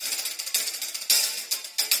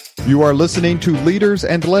You are listening to Leaders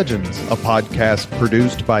and Legends, a podcast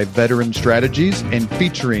produced by Veteran Strategies and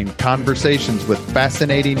featuring conversations with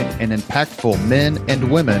fascinating and impactful men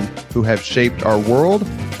and women who have shaped our world,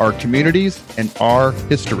 our communities, and our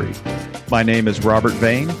history. My name is Robert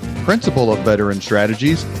Vane, Principal of Veteran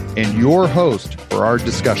Strategies, and your host for our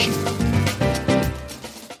discussion.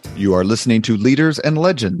 You are listening to Leaders and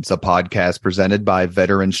Legends, a podcast presented by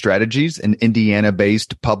Veteran Strategies, an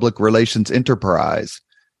Indiana-based public relations enterprise,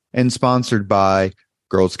 and sponsored by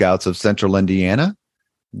Girl Scouts of Central Indiana,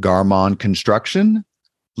 Garmon Construction,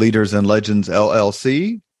 Leaders and Legends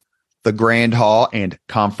LLC, the Grand Hall and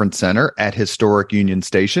Conference Center at Historic Union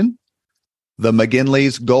Station, the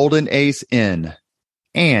McGinley's Golden Ace Inn,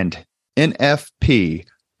 and NFP,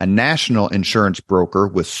 a national insurance broker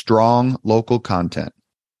with strong local content.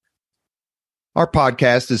 Our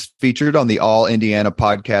podcast is featured on the All Indiana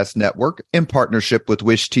Podcast Network in partnership with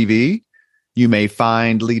Wish TV. You may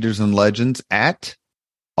find Leaders and Legends at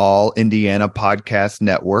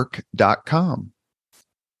allindianapodcastnetwork.com.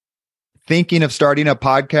 Thinking of starting a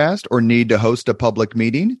podcast or need to host a public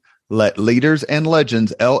meeting? Let Leaders and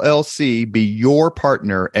Legends LLC be your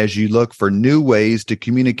partner as you look for new ways to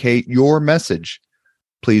communicate your message.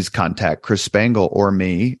 Please contact Chris Spangle or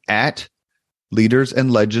me at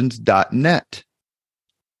leadersandlegends.net.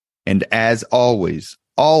 And as always,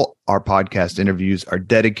 all our podcast interviews are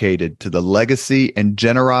dedicated to the legacy and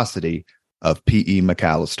generosity of P.E.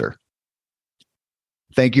 McAllister.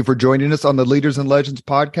 Thank you for joining us on the Leaders and Legends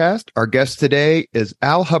podcast. Our guest today is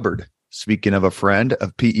Al Hubbard. Speaking of a friend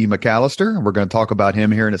of P.E. McAllister, and we're going to talk about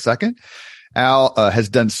him here in a second. Al has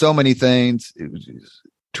done so many things. He's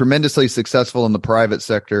tremendously successful in the private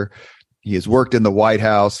sector. He has worked in the White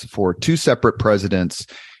House for two separate presidents.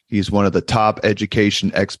 He's one of the top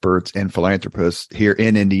education experts and philanthropists here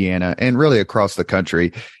in Indiana and really across the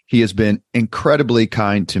country. He has been incredibly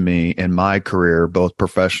kind to me in my career, both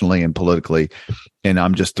professionally and politically. And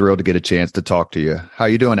I'm just thrilled to get a chance to talk to you. How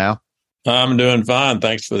you doing, Al? I'm doing fine.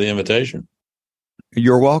 Thanks for the invitation.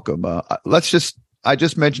 You're welcome. I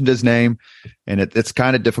just mentioned his name, and it's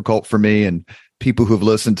kind of difficult for me and people who've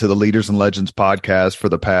listened to the Leaders and Legends podcast for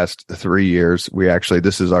the past 3 years.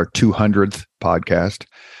 This is our 200th podcast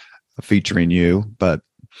featuring you, but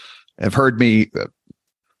have heard me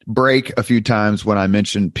break a few times when I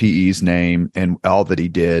mentioned P.E.'s name and all that he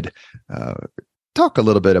did. Talk a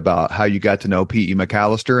little bit about how you got to know P.E.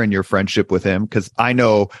 McAllister and your friendship with him, because I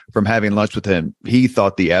know from having lunch with him, he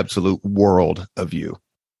thought the absolute world of you.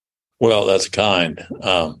 Well, that's kind.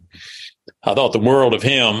 I thought the world of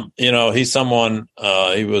him. You know, he's someone,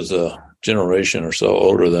 he was a generation or so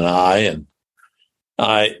older than I, and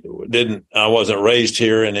I wasn't raised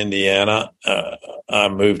here in Indiana. I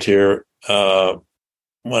moved here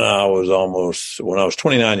when I was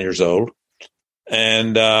 29 years old.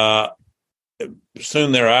 And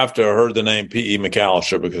soon thereafter, I heard the name P.E.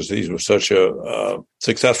 McAllister because he was such a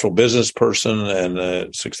successful business person and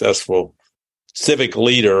a successful civic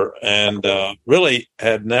leader, and really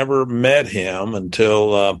had never met him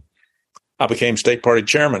until I became state party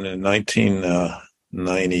chairman in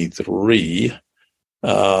 1993.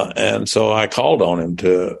 And so I called on him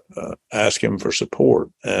to ask him for support.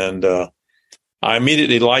 And I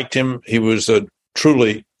immediately liked him. He was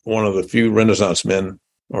truly one of the few Renaissance men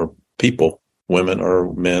or people, women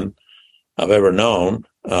or men, I've ever known.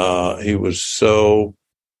 He was so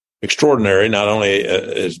extraordinary, not only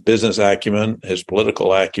his business acumen, his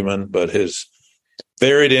political acumen, but his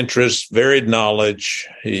varied interests, varied knowledge.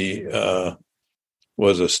 He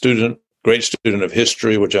was a great student of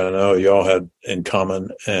history, which I know you all had in common.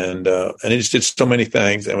 And he just did so many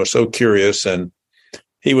things and was so curious. And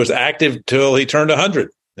he was active till he turned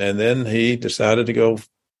 100. And then he decided to go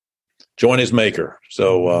join his maker.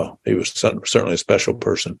 So he was certainly a special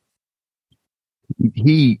person.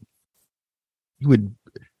 He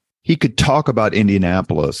could talk about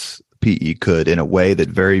Indianapolis, P.E. could, in a way that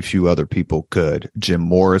very few other people could. Jim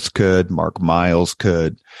Morris could, Mark Miles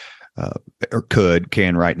could,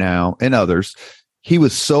 can right now, and others. He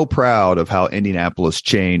was so proud of how Indianapolis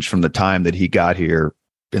changed from the time that he got here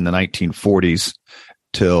in the 1940s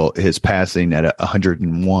till his passing at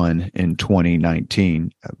 101 in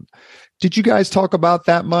 2019. Did you guys talk about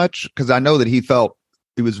that much? Because I know that he felt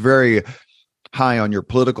he was very high on your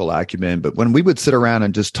political acumen, but when we would sit around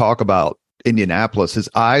and just talk about Indianapolis, his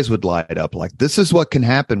eyes would light up like, this is what can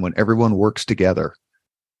happen when everyone works together.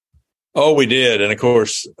 Oh, we did. And of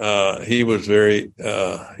course, he was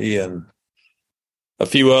he and a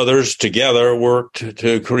few others together worked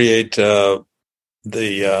to create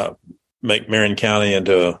make Marion County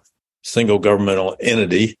into a single governmental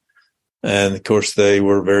entity. And of course, they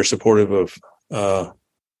were very supportive of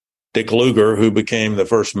Dick Lugar, who became the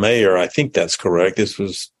first mayor. I think that's correct. This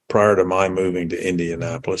was prior to my moving to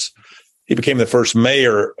Indianapolis. He became the first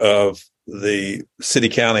mayor of the city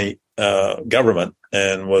county government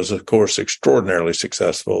and was, of course, extraordinarily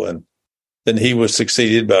successful. And then he was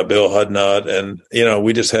succeeded by Bill Hudnut. And,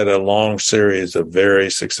 we just had a long series of very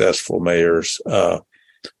successful mayors.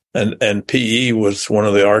 And PE was one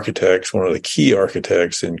of the key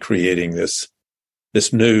architects in creating this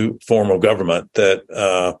new form of government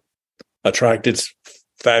that attracted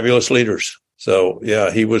fabulous leaders. So,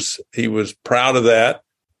 yeah, he was proud of that.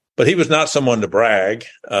 But he was not someone to brag,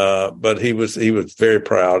 but he was very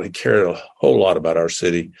proud. He cared a whole lot about our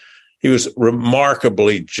city. He was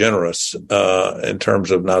remarkably generous in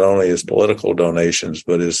terms of not only his political donations,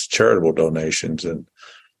 but his charitable donations. And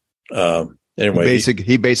anyway,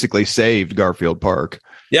 he basically saved Garfield Park.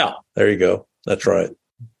 Yeah, there you go. That's right.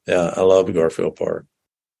 Yeah, I love Garfield Park.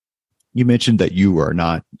 You mentioned that you are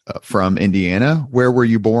not from Indiana. Where were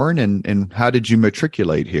you born, and how did you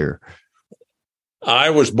matriculate here?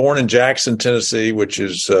 I was born in Jackson, Tennessee, which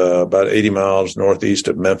is about 80 miles northeast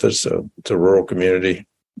of Memphis. So it's a rural community.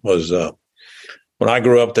 When I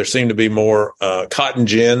grew up, there seemed to be more cotton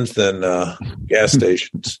gins than gas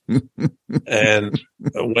stations. And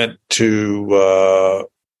I went to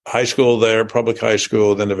high school there, public high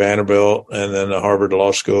school, then to Vanderbilt, and then to Harvard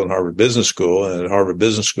Law School and Harvard Business School. And at Harvard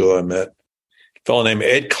Business School, I met a fellow named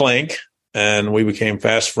Ed Klink, and we became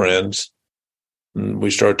fast friends. And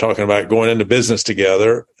we started talking about going into business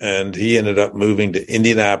together, and he ended up moving to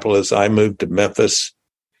Indianapolis. I moved to Memphis,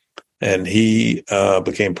 and he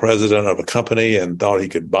became president of a company and thought he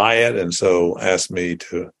could buy it, and so asked me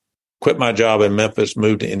to quit my job in Memphis,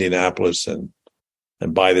 move to Indianapolis, and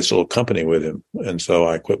buy this little company with him. And so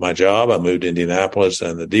I quit my job. I moved to Indianapolis,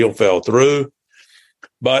 and the deal fell through.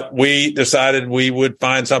 But we decided we would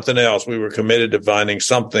find something else. We were committed to finding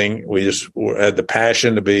something. We just had the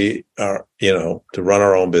passion to be, to run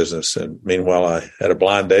our own business. And meanwhile, I had a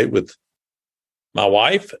blind date with my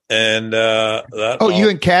wife. And you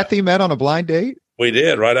and Kathy met on a blind date? We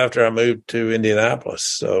did, right after I moved to Indianapolis.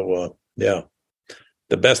 So, yeah,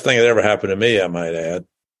 the best thing that ever happened to me, I might add.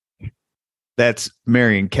 That's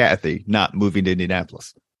marrying Kathy, not moving to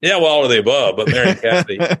Indianapolis. Yeah, well, all of the above, but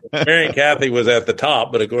marrying Kathy was at the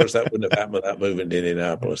top, but of course that wouldn't have happened without moving to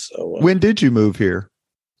Indianapolis. So, when did you move here?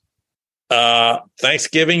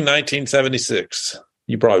 Thanksgiving, 1976.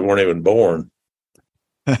 You probably weren't even born.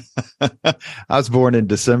 I was born in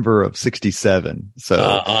December of 67.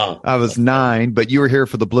 So I was 9, but you were here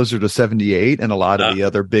for the blizzard of 78 and a lot of the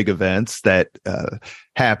other big events that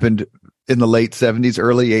happened in the late 70s,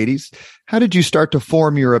 early 80s. How did you start to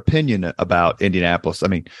form your opinion about Indianapolis? I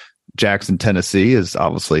mean, Jackson, Tennessee is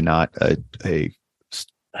obviously not a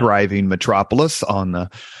thriving metropolis on the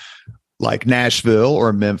like Nashville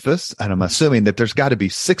or Memphis. And I'm assuming that there's got to be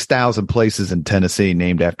 6,000 places in Tennessee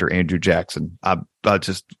named after Andrew Jackson.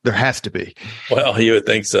 There has to be. Well, you would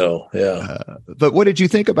think so. Yeah. But what did you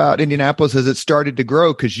think about Indianapolis as it started to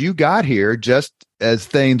grow? Because you got here just as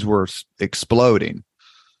things were exploding.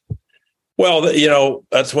 Well,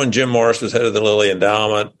 that's when Jim Morris was head of the Lilly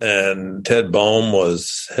Endowment and Ted Boehm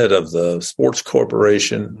was head of the Sports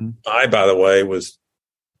Corporation. Mm-hmm. I, by the way, was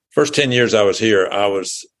first 10 years I was here, I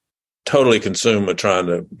was totally consumed with trying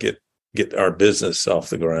to get our business off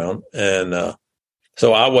the ground. And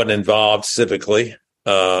so I wasn't involved civically,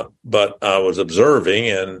 but I was observing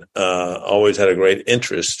and always had a great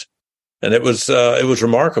interest. And it was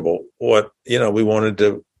remarkable what, we wanted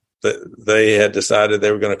to. They had decided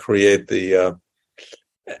they were going to create the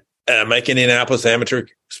make Indianapolis amateur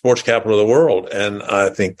sports capital of the world, and I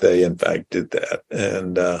think they in fact did that.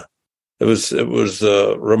 And it was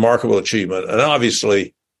a remarkable achievement, and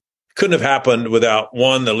obviously couldn't have happened without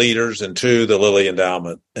one, the leaders, and two, the Lilly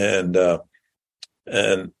Endowment. And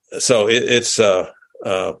so it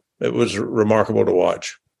was remarkable to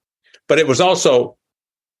watch. But it was also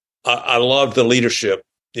I loved the leadership,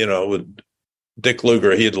 with Dick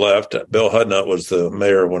Lugar, he had left. Bill Hudnut was the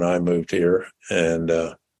mayor when I moved here. And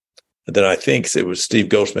then I think it was Steve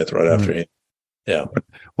Goldsmith right after him. Yeah.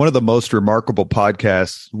 One of the most remarkable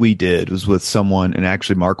podcasts we did was with someone, and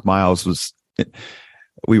actually Mark Miles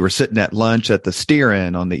we were sitting at lunch at the Steer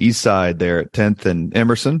Inn on the east side there at 10th and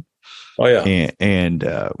Emerson. Oh, yeah. And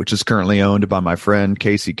which is currently owned by my friend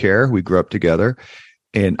Casey Kerr. We grew up together.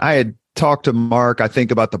 And I had talked to Mark, I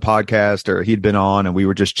think, about the podcast, or he'd been on, and we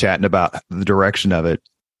were just chatting about the direction of it.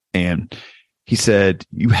 And he said,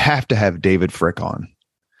 you have to have David Frick on.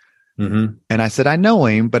 Mm-hmm. And I said, I know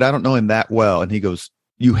him, but I don't know him that well. And he goes,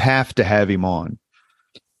 you have to have him on.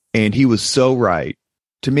 And he was so right.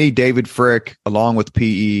 to me, David Frick, along with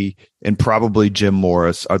PE and probably Jim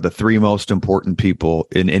Morris, are the three most important people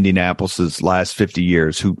in Indianapolis's last 50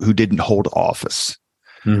 years who didn't hold office.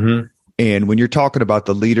 Mm-hmm. And when you're talking about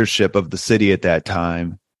the leadership of the city at that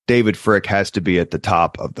time, David Frick has to be at the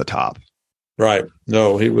top of the top. Right.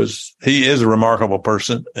 No, he is a remarkable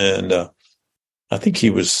person. And I think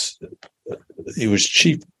he was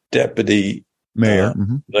chief deputy mayor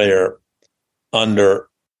there under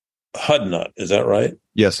Hudnut. Is that right?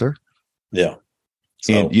 Yes, sir. Yeah.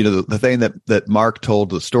 So, and the thing that Mark told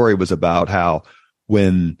the story was about how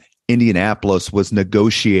when Indianapolis was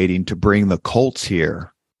negotiating to bring the Colts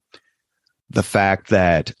here, the fact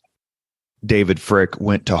that David Frick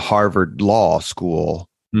went to Harvard Law School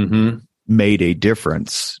made a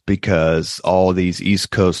difference, because all these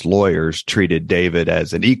East Coast lawyers treated David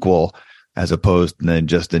as an equal as opposed to then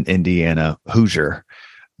just an Indiana Hoosier.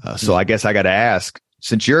 So I guess I got to ask,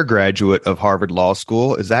 since you're a graduate of Harvard Law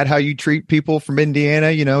School, is that how you treat people from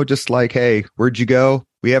Indiana? Just like, hey, where'd you go?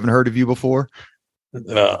 We haven't heard of you before.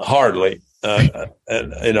 Hardly. And,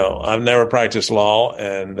 I've never practiced law,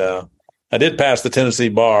 and I did pass the Tennessee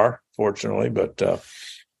bar, fortunately. But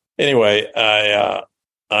anyway,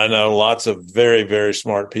 I know lots of very, very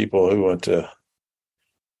smart people who went to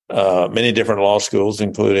many different law schools,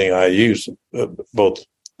 including IU's, both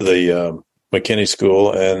the McKinney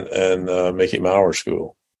School and Mickey Maurer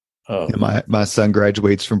School. My son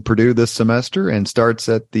graduates from Purdue this semester and starts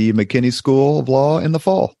at the McKinney School of Law in the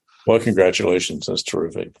fall. Well, congratulations. That's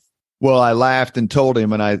terrific. Well, I laughed and told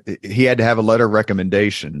him, and he had to have a letter of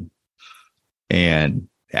recommendation and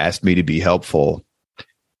asked me to be helpful.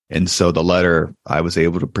 And so the letter I was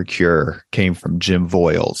able to procure came from Jim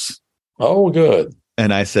Voiles. Oh, good.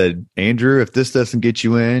 And I said, Andrew, if this doesn't get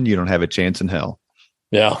you in, you don't have a chance in hell.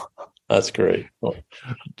 Yeah, that's great. Well,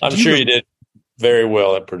 I'm sure you did very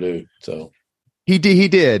well at Purdue. So he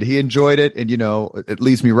did. He enjoyed it. And, it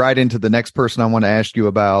leads me right into the next person I want to ask you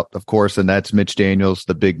about, of course, and that's Mitch Daniels.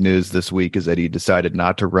 The big news this week is that he decided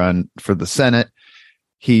not to run for the Senate.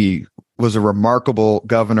 He was a remarkable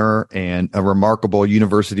governor and a remarkable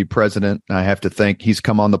university president. I have to thank, he's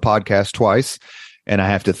come on the podcast twice, and I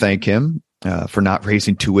have to thank him for not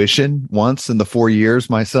raising tuition once in the 4 years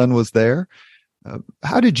my son was there.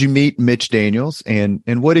 How did you meet Mitch Daniels, and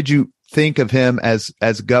what did you think of him as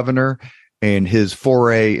governor and his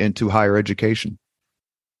foray into higher education?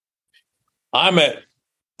 I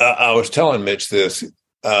was telling Mitch this.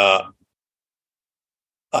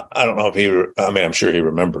 I don't know if I'm sure he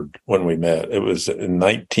remembered when we met. It was in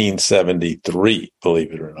 1973,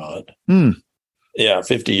 believe it or not. Yeah,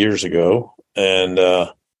 50 years ago. And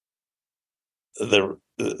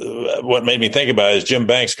what made me think about it is Jim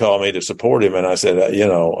Banks called me to support him. And I said,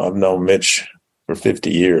 I've known Mitch for 50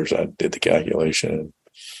 years. I did the calculation. And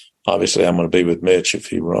obviously, I'm going to be with Mitch if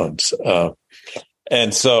he runs.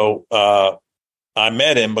 And so I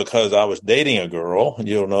met him because I was dating a girl.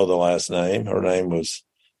 You'll know the last name. Her name is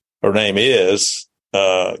Chris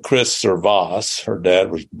Servas. Her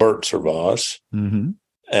dad was Bert Servas. Mm-hmm.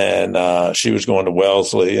 And she was going to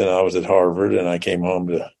Wellesley, and I was at Harvard, and I came home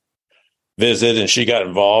to visit, and she got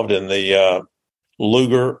involved in the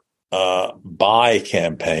Lugar buy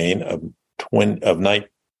campaign of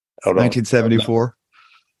 1974.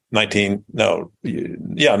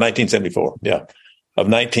 1974. Yeah. Of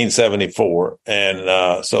 1974.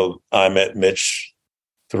 And so I met Mitch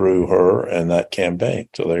through her and that campaign.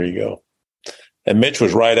 So there you go. And Mitch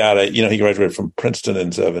was right out of, he graduated from Princeton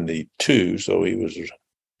in 72. So he was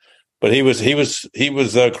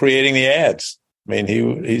creating the ads. I mean,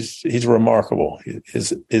 he's remarkable.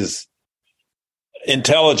 His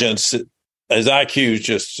intelligence, his IQ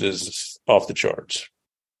just is off the charts.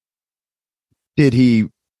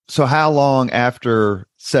 So how long after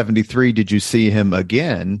 73 did you see him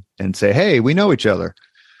again and say, hey, we know each other?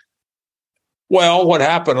 Well, what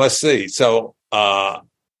happened? Let's see. So I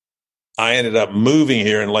ended up moving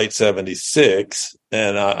here in late 76,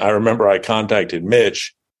 and I remember I contacted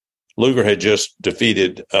Mitch. Lugar had just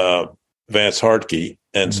defeated Vance Hartke,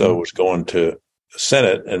 and so was going to the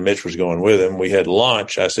Senate, and Mitch was going with him. We had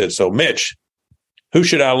lunch. I said, so Mitch, who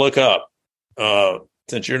should I look up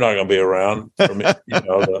since you're not going to be around for me,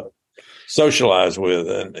 to socialize with?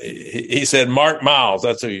 And he said, Mark Miles,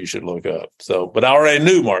 that's who you should look up. So, but I already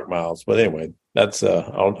knew Mark Miles. But anyway, that's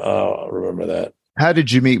I'll remember that. How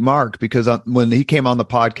did you meet Mark? Because when he came on the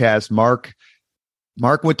podcast, Mark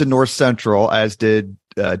went to North Central, as did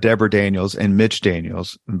Deborah Daniels and Mitch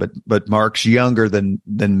Daniels, but Mark's younger than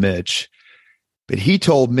Mitch. But he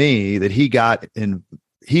told me that he got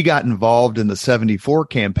involved in the 74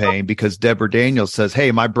 campaign because Deborah Daniels says,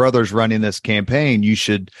 hey, my brother's running this campaign. You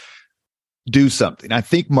should do something. I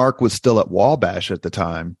think Mark was still at Wabash at the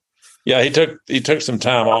time. Yeah, he took some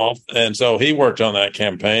time off, and so he worked on that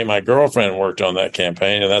campaign. My girlfriend worked on that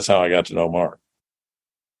campaign, and that's how I got to know Mark.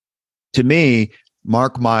 To me,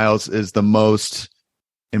 Mark Miles is the most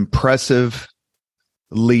impressive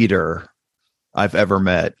leader I've ever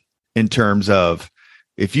met in terms of,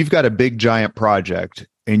 if you've got a big giant project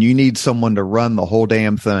and you need someone to run the whole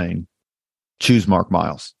damn thing, choose Mark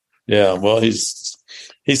Miles. Yeah, well, he's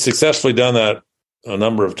successfully done that a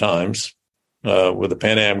number of times with the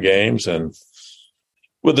Pan Am Games and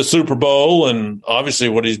with the Super Bowl, and obviously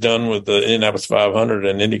what he's done with the Indianapolis 500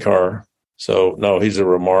 and IndyCar. So, no, he's a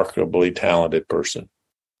remarkably talented person.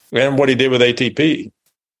 And what he did with ATP,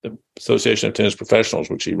 the Association of Tennis Professionals,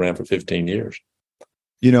 which he ran for 15 years.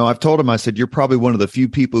 You know, I've told him, I said, you're probably one of the few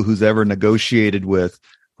people who's ever negotiated with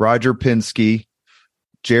Roger Penske,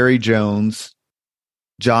 Jerry Jones,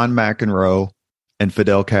 John McEnroe, and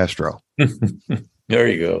Fidel Castro. There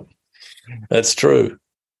you go. That's true.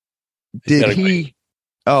 Did he?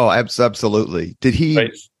 Oh, absolutely. Did he?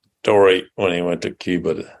 Great story when he went to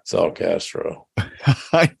Cuba to saw Castro.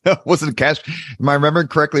 I know. Wasn't Castro? Am I remembering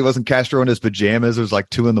correctly? Wasn't Castro in his pajamas? It was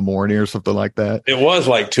like 2 a.m. or something like that. It was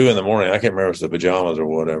like 2 a.m. I can't remember if it was the pajamas or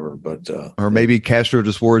whatever, but or maybe Castro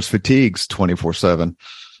just wore his fatigues 24/7.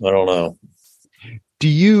 I don't know. Do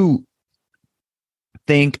you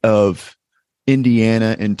think of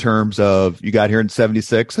Indiana in terms of, you got here in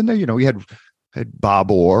 76 and you know, we had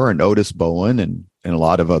Bob Orr and Otis Bowen and a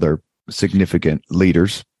lot of other significant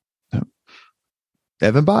leaders,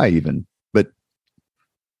 Evan Bayh even, but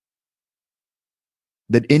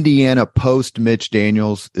that Indiana post Mitch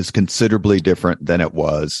Daniels is considerably different than it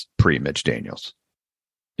was pre Mitch Daniels.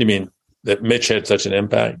 You mean that Mitch had such an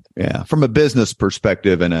impact? Yeah, from a business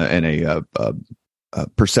perspective and a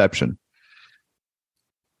perception.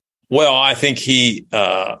 Well, I think he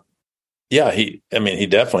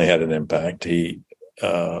definitely had an impact. He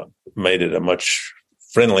made it a much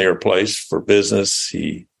friendlier place for business.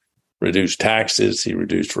 He reduced taxes. He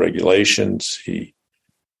reduced regulations. He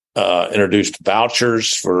introduced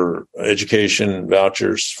vouchers for education,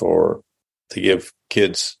 vouchers to give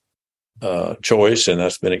kids choice, and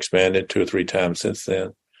that's been expanded 2 or 3 times since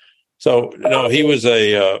then. So, he was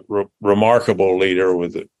a remarkable leader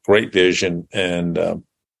with a great vision, and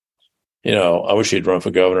I wish he'd run for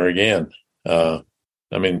governor again. But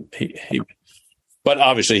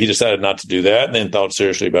obviously he decided not to do that, and then thought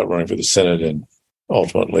seriously about running for the Senate, and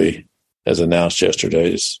ultimately, as announced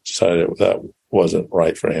yesterday, decided that wasn't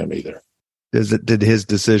right for him either. Did his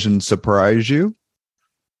decision surprise you?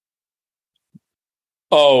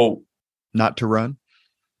 Oh, not to run?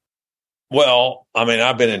 Well,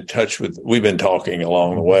 I've been in touch we've been talking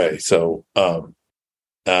along the way. So from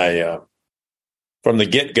the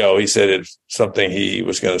get-go, he said it's something he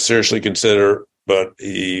was going to seriously consider, but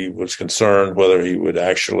he was concerned whether he would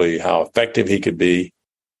how effective he could be,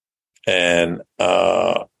 and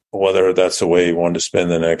whether that's the way he wanted to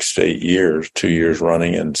spend the next 8 years, 2 years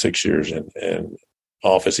running and 6 years in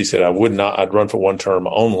office. He said, I'd run for one term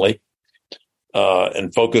only,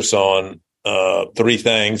 and focus on 3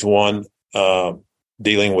 things. One,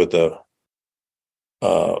 dealing with the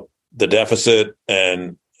deficit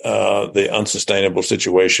and the unsustainable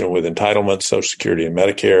situation with entitlements, Social Security and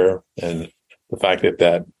Medicare, and the fact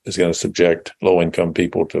that is going to subject low-income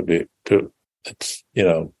people to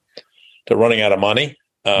running out of money.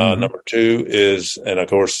 Number 2 is, and of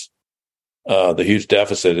course, the huge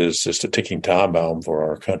deficit is just a ticking time bomb for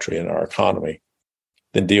our country and our economy.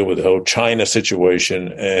 Then deal with the whole China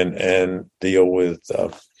situation and deal with,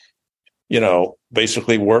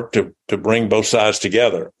 basically work to bring both sides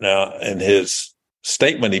together. Now, in his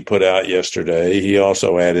statement he put out yesterday, he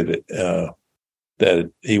also added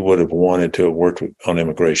that he would have wanted to have worked on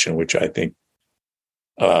immigration, which I think,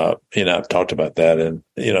 I've talked about that, and,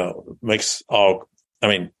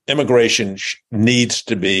 immigration needs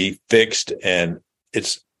to be fixed, and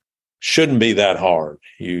shouldn't be that hard.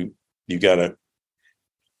 You gotta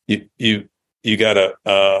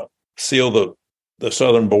seal the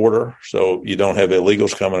southern border so you don't have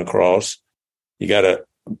illegals coming across. You got to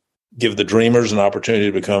give the dreamers an opportunity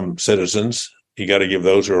to become citizens. You got to give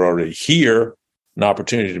those who are already here an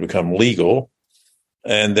opportunity to become legal.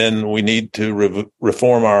 And then we need to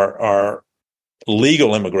reform our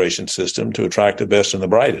legal immigration system to attract the best and the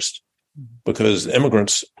brightest, because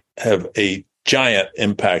immigrants have a giant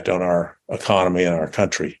impact on our economy and our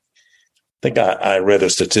country. I think I read a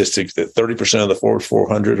statistic that 30% of the Forbes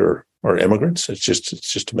 400 are immigrants. It's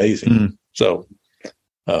just amazing. Mm. So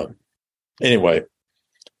anyway,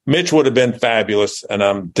 Mitch would have been fabulous, and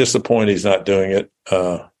I'm disappointed he's not doing it,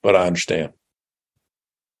 but I understand.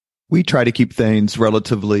 We try to keep things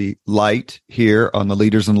relatively light here on the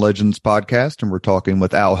Leaders and Legends podcast, and we're talking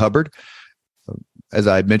with Al Hubbard. As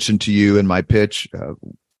I mentioned to you in my pitch,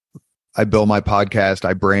 I bill my podcast,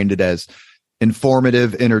 I brand it as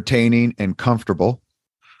informative, entertaining, and comfortable.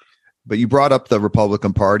 But you brought up the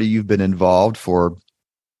Republican Party. You've been involved for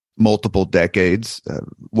multiple decades.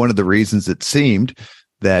 One of the reasons it seemed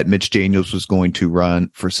that Mitch Daniels was going to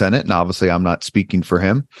run for Senate, and obviously I'm not speaking for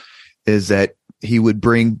him, is that he would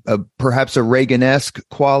bring perhaps a Reagan-esque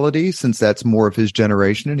quality, since that's more of his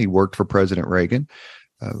generation, and he worked for President Reagan.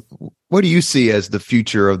 What do you see as the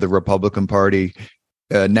future of the Republican Party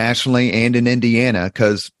nationally and in Indiana?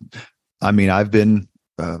 Because, I mean, I've been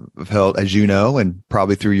held, as you know, and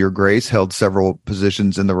probably through your grace, held several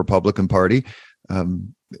positions in the Republican Party. Do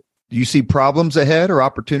you see problems ahead or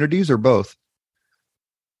opportunities or both?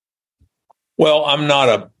 Well, I'm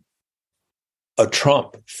not a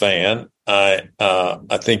Trump fan.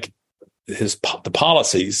 I think his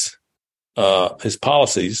policies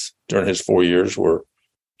during his 4 years were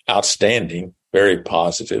outstanding, very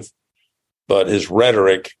positive, but his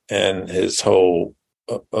rhetoric and his whole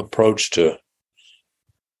approach to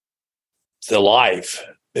life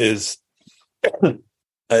is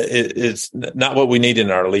it's not what we need in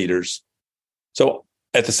our leaders. So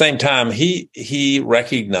at the same time, he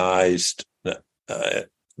recognized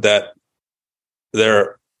that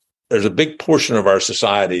there's a big portion of our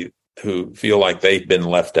society who feel like they've been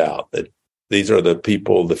left out, that these are the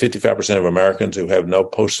people, the 55% of Americans who have no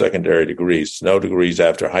post-secondary degrees, no degrees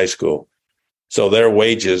after high school. So their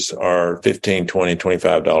wages are $15, $20,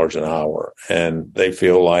 $25 an hour. And they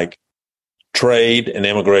feel like trade and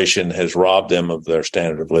immigration has robbed them of their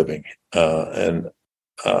standard of living. And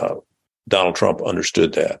Donald Trump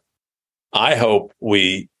understood that. I hope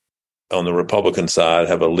we, on the Republican side,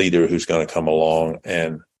 have a leader who's going to come along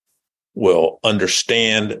and will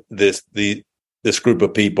understand this group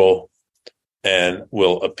of people and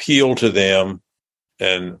will appeal to them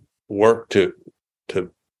and work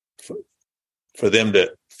for them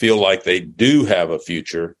to feel like they do have a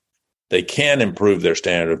future, they can improve their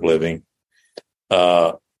standard of living,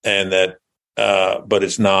 and that, but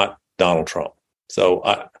it's not Donald Trump.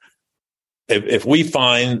 So if we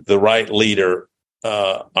find the right leader,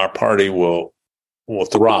 our party will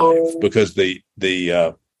thrive, because the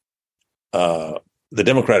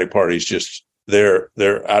Democratic Party is just they're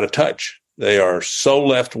out of touch. They are so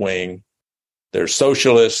left wing. They're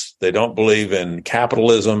socialists. They don't believe in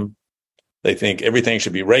capitalism. They think everything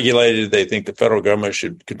should be regulated. They think the federal government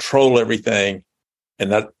should control everything,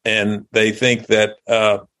 and they think that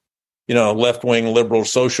left wing liberal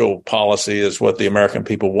social policy is what the American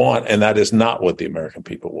people want, and that is not what the American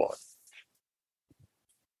people want.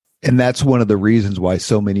 And that's one of the reasons why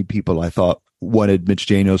so many people, I thought, wanted Mitch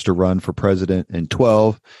Daniels to run for president in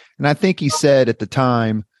 2012. And I think he said at the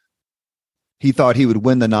time he thought he would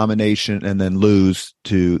win the nomination and then lose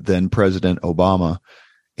to then President Obama,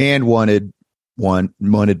 and wanted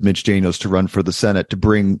Mitch Daniels to run for the Senate to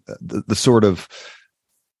bring the sort of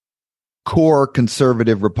core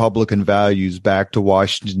conservative Republican values back to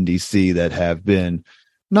Washington, D.C. that have been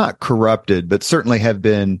not corrupted, but certainly have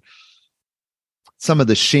been some of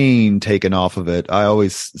the sheen taken off of it. I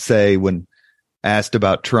always say, when asked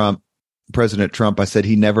about President Trump, I said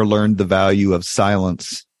he never learned the value of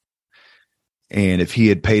silence. And if he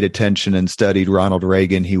had paid attention and studied Ronald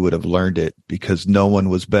Reagan, he would have learned it, because no one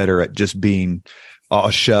was better at just being, "Oh,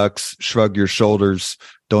 shucks, shrug your shoulders.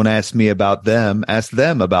 Don't ask me about them. Ask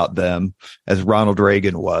them about them," as Ronald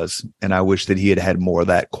Reagan was. And I wish that he had had more of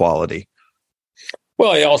that quality.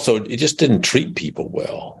 Well, he just didn't treat people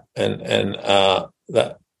well. And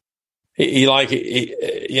that he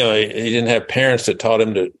didn't have parents that taught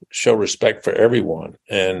him to show respect for everyone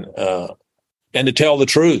and to tell the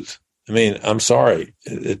truth. I mean, I'm sorry,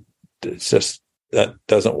 it's just that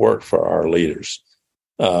doesn't work for our leaders.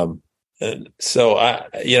 And so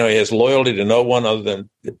he has loyalty to no one other than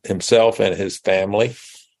himself and his family.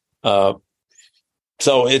 So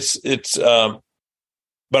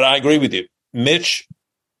but I agree with you. Mitch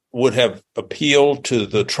would have appealed to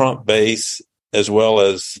the Trump base as well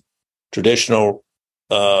as traditional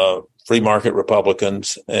free market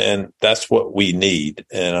Republicans, and that's what we need.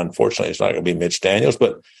 And unfortunately, it's not going to be Mitch Daniels.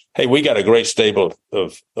 But hey, we got a great stable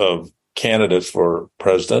of candidates for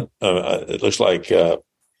president. It looks like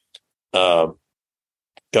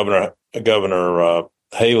Governor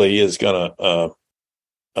Haley is going to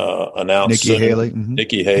announce Nikki Haley. Mm-hmm.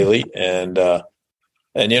 Nikki Haley, and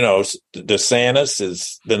DeSantis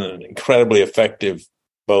has been an incredibly effective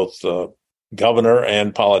both governor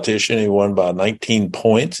and politician. He won by 19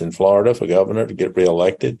 points in Florida for governor to get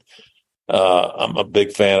reelected. I'm a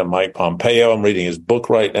big fan of Mike Pompeo. I'm reading his book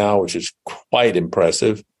right now, which is quite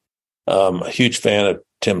impressive. A huge fan of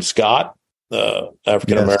Tim Scott,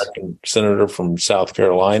 African-American senator from South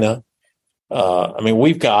Carolina.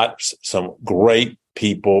 We've got some great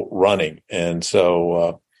people running. And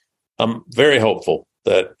so I'm very hopeful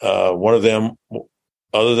that one of them,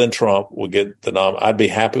 other than Trump, will get the nom. I'd be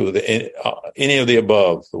happy with any of the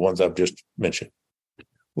above, the ones I've just mentioned.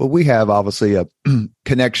 Well, we have obviously a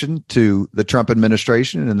connection to the Trump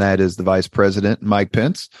administration, and that is the Vice President, Mike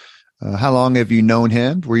Pence. How long have you known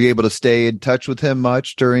him? Were you able to stay in touch with him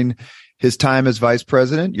much during his time as Vice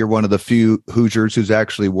President? You're one of the few Hoosiers who's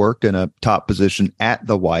actually worked in a top position at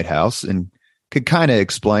the White House and could kind of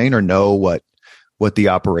explain or know what the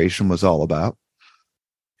operation was all about.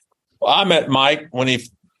 Well, I met Mike when he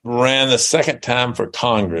ran the second time for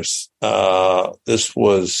Congress. This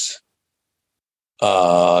was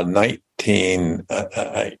 19.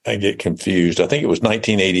 I get confused. I think it was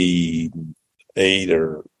 1988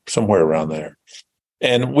 or somewhere around there.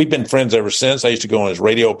 And we've been friends ever since. I used to go on his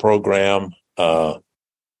radio program, and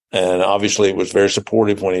obviously was very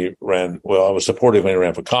supportive when he ran. Well, I was supportive when he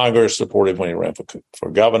ran for Congress, supportive when he ran for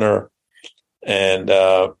governor, and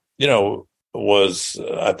I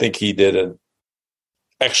think he did an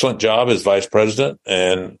excellent job as vice president,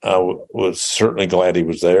 and I was certainly glad he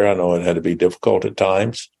was there. I know it had to be difficult at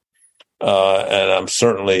times, and I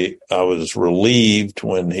was relieved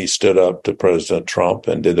when he stood up to President Trump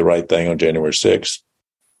and did the right thing on January 6th.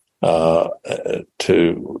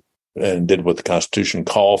 And did what the Constitution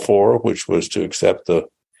called for, which was to accept the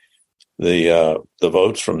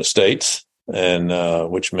votes from the states,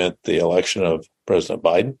 and which meant the election of President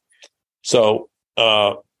Biden. So,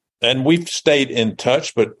 and we've stayed in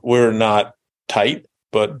touch, but we're not tight.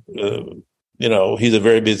 But he's a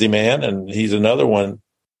very busy man, and he's another one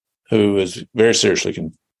who is very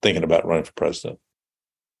seriously thinking about running for president.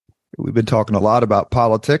 We've been talking a lot about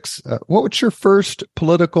politics. What was your first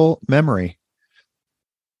political memory?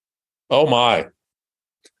 Oh my!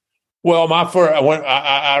 Well,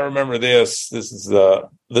 I remember this. This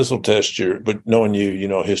will test but knowing you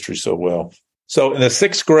know history so well. So in the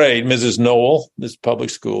sixth grade, Mrs. Noel, this public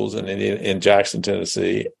schools in Jackson,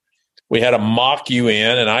 Tennessee, we had a mock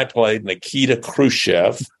UN, and I played Nikita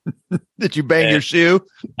Khrushchev. Did you bang your shoe?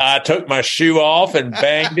 I took my shoe off and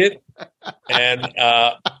banged it, and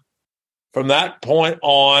from that point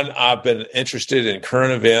on, I've been interested in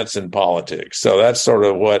current events and politics. So that's sort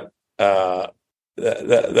of what that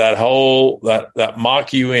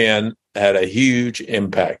mock UN had a huge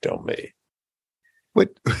impact on me.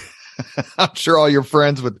 What? I'm sure all your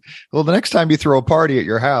friends would. Well, the next time you throw a party at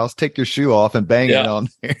your house, take your shoe off and bang it on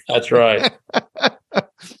there. That's right.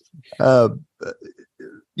 I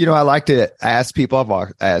like to ask people.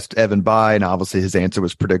 I've asked Evan Bayh, and obviously his answer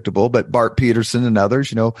was predictable, but Bart Peterson and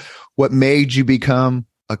others, what made you become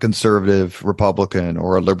a conservative Republican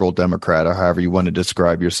or a liberal Democrat, or however you want to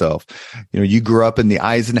describe yourself? You grew up in the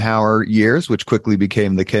Eisenhower years, which quickly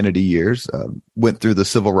became the Kennedy years, went through the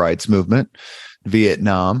civil rights movement,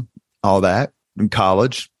 Vietnam, all that in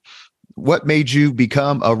college. What made you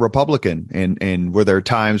become a Republican? And were there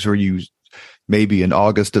times where you, maybe in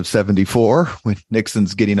August of 1974, when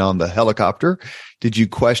Nixon's getting on the helicopter, did you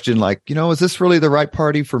question, is this really the right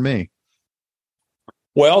party for me?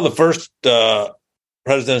 Well, the first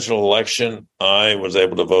presidential election I was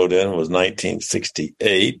able to vote in was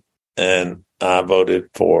 1968, and I voted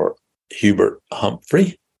for Hubert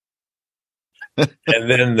Humphrey. And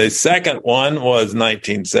then the second one was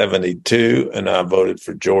 1972, and I voted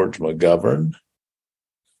for George McGovern.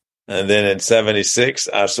 And then in 1976,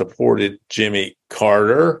 I supported Jimmy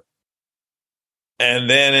Carter. And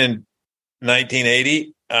then in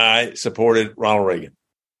 1980, I supported Ronald Reagan.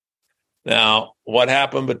 Now, what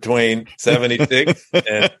happened between 76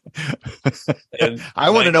 and I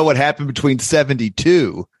want to know what happened between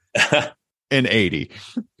 72 and 80.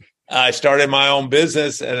 I started my own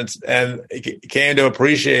business and came to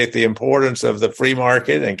appreciate the importance of the free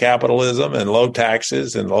market and capitalism and low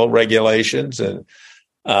taxes and low regulations. And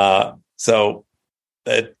so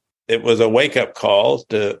it was a wake-up call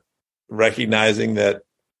to recognizing that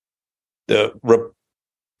the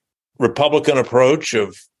Republican approach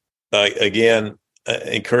of,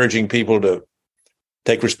 encouraging people to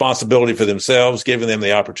take responsibility for themselves, giving them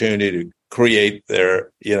the opportunity to create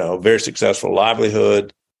their, very successful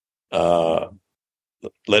livelihood,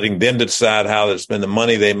 letting them decide how to spend the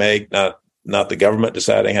money they make, not the government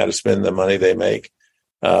deciding how to spend the money they make,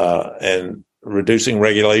 and reducing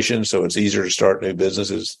regulations so it's easier to start new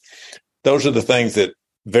businesses. Those are the things that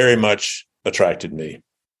very much attracted me.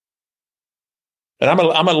 And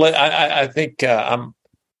I think I'm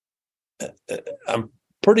I'm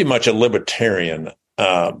pretty much a libertarian,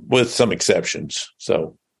 with some exceptions.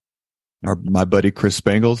 So, my buddy Chris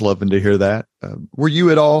Spangles, loving to hear that. Were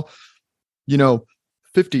you at all,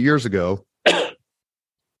 50 years ago,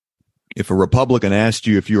 if a Republican asked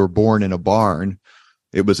you if you were born in a barn,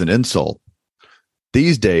 it was an insult.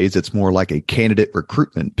 These days, it's more like a candidate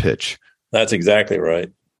recruitment pitch. That's exactly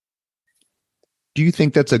right. Do you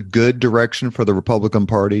think that's a good direction for the Republican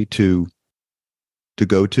Party to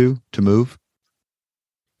move?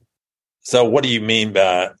 So what do you mean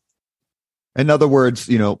by? In other words,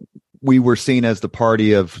 we were seen as the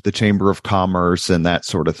party of the Chamber of Commerce and that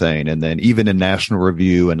sort of thing. And then even in National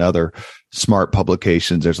Review and other smart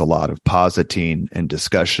publications, there's a lot of positing and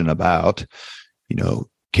discussion about,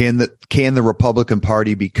 can the Republican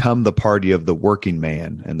Party become the party of the working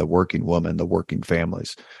man and the working woman, the working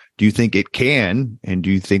families? Do you think it can? And do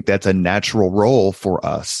you think that's a natural role for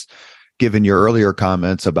us, given your earlier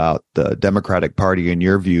comments about the Democratic Party, in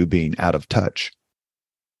your view, being out of touch?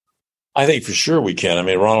 I think for sure we can. I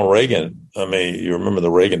mean, Ronald Reagan, you remember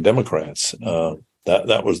the Reagan Democrats.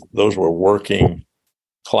 Those were working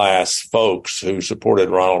class folks who supported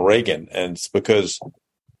Ronald Reagan. And it's because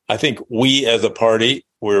I think we as a party,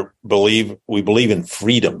 we believe in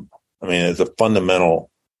freedom. I mean, it's a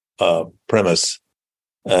fundamental premise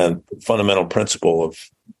and fundamental principle of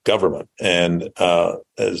government. And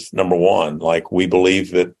as number one, like, we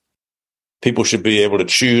believe that people should be able to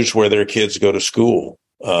choose where their kids go to school,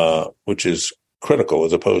 which is critical,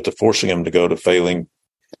 as opposed to forcing them to go to failing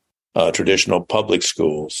traditional public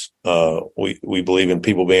schools. We believe in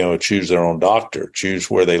people being able to choose their own doctor,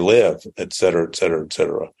 choose where they live, et cetera, et cetera, et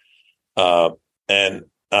cetera.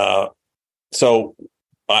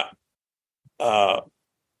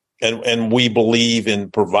 And we believe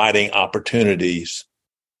in providing opportunities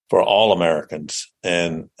for all Americans,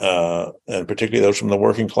 and particularly those from the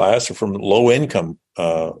working class or from low income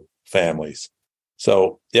families.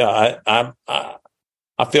 So, yeah,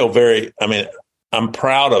 I feel I'm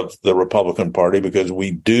proud of the Republican Party because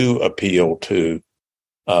we do appeal to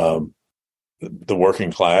the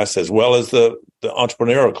working class as well as the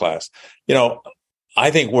entrepreneurial class. I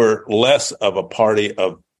think we're less of a party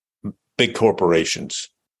of big corporations.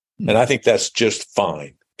 And I think that's just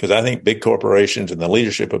fine, because I think big corporations and the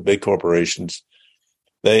leadership of big corporations,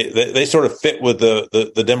 they sort of fit with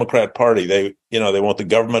the Democrat Party. They want the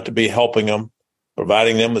government to be helping them,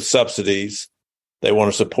 providing them with subsidies. They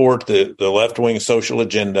want to support the left-wing social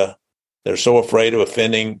agenda. They're so afraid of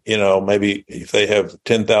offending, maybe if they have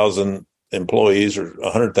 10,000 employees or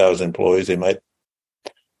 100,000 employees, they might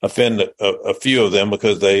offend a few of them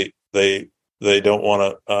because they don't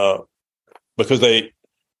want to, because they,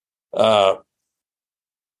 they're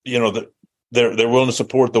willing to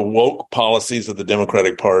support the woke policies of the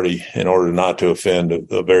Democratic Party in order not to offend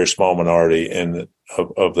a very small minority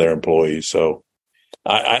of their employees. So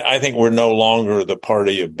I think we're no longer the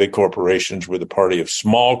party of big corporations. We're the party of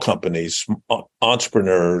small companies,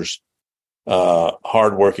 entrepreneurs,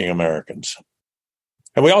 hardworking Americans.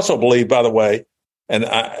 And we also believe, by the way,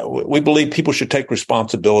 we believe people should take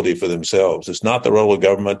responsibility for themselves. It's not the role of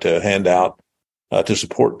government to hand out to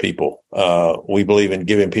support people. We believe in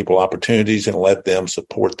giving people opportunities and let them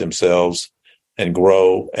support themselves and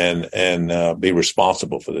grow and be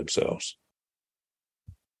responsible for themselves.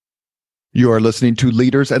 You are listening to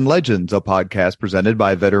Leaders and Legends, a podcast presented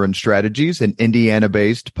by Veteran Strategies, an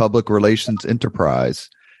Indiana-based public relations enterprise,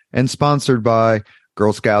 and sponsored by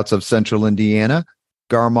Girl Scouts of Central Indiana,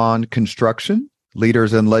 Garmon Construction,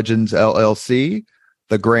 Leaders and Legends LLC,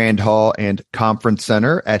 the Grand Hall and Conference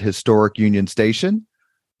Center at Historic Union Station,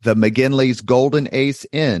 the McGinley's Golden Ace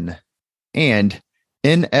Inn, and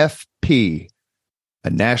NFP, a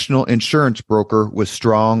national insurance broker with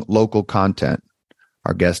strong local content.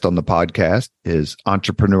 Our guest on the podcast is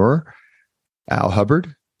entrepreneur Al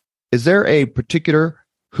Hubbard. Is there a particular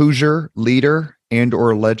Hoosier leader and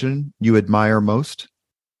or legend you admire most?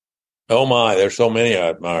 Oh my, there's so many I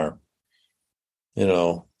admire.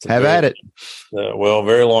 Have at it.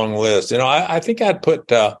 Very long list. I think I'd put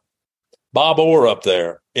Bob Orr up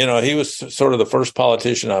there. He was sort of the first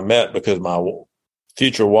politician I met because my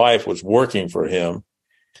future wife was working for him.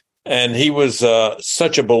 And he was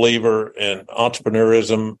such a believer in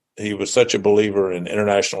entrepreneurism. He was such a believer in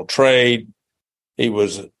international trade. He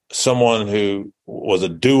was someone who was a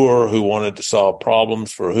doer who wanted to solve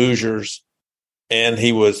problems for Hoosiers. And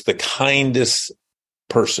he was the kindest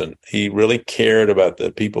person. He really cared about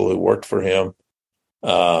the people who worked for him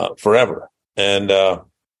forever. And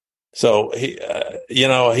So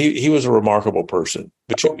he was a remarkable person.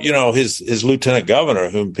 But his lieutenant governor,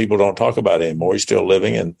 whom people don't talk about anymore, he's still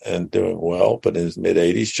living and doing well, but in his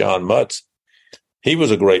mid-80s, John Mutz, he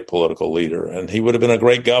was a great political leader, and he would have been a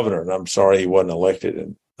great governor. And I'm sorry he wasn't elected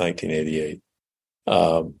in 1988.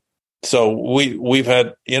 So we've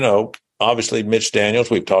had, obviously Mitch Daniels.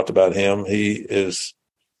 We've talked about him. He is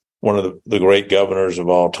one of the great governors of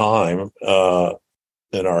all time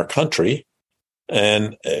in our country.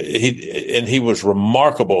 And he was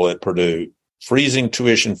remarkable at Purdue, freezing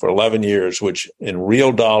tuition for 11 years, which in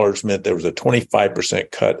real dollars meant there was a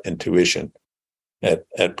 25% cut in tuition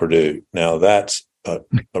at Purdue. Now that's a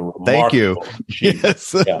remarkable. Thank you.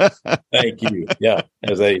 Yes. Yeah. Thank you. Yeah.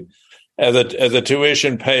 As a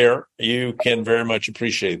tuition payer, you can very much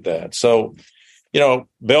appreciate that. So, Bill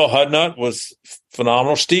Hudnut was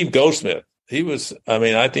phenomenal. Steve Goldsmith,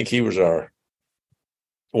 I think he was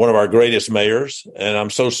one of our greatest mayors, and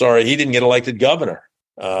I'm so sorry he didn't get elected governor.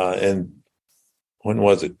 And when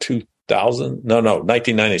was it? 2000? No,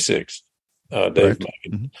 1996. Dave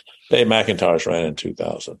McIntosh ran in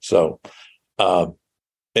 2000. So,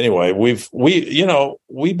 anyway, we've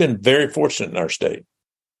been very fortunate in our state.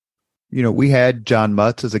 We had John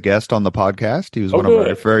Mutz as a guest on the podcast. He was one of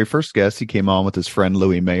our very first guests. He came on with his friend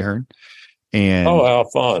Louis Mahern. And how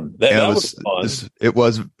fun. That was fun.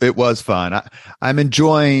 It was fun. I'm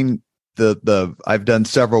enjoying I've done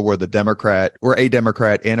several where a Democrat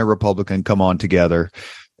and a Republican come on together.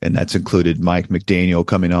 And that's included Mike McDaniel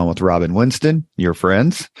coming on with Robin Winston, your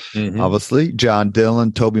friends, obviously. John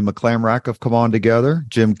Dillon, Toby McClamrack have come on together.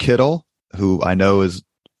 Jim Kittle, who I know is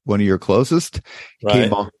one of your closest,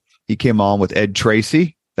 he came on with Ed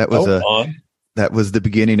Tracy. That was the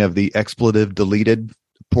beginning of the expletive deleted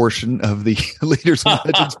portion of the Leaders and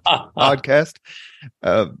Legends podcast.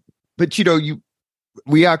 But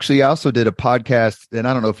we actually also did a podcast, and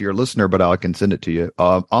I don't know if you're a listener, but I can send it to you,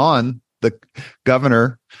 on the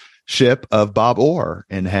governorship of Bob Orr,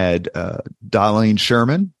 and had Darlene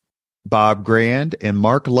Sherman, Bob Grand, and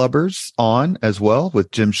Mark Lubbers on as well,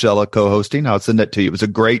 with Jim Shella co-hosting. I'll send that to you. It was a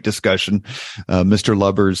great discussion. Mr.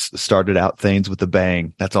 Lubbers started out things with a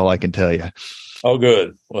bang. That's all I can tell you. Oh,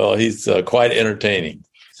 good. Well, he's quite entertaining.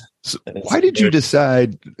 So why did you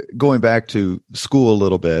decide, going back to school a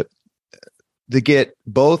little bit, to get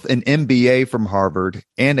both an MBA from Harvard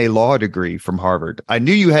and a law degree from Harvard? I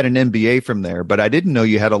knew you had an MBA from there, but I didn't know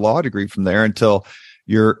you had a law degree from there until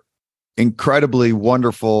your incredibly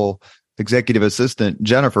wonderful executive assistant,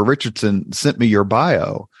 Jennifer Richardson, sent me your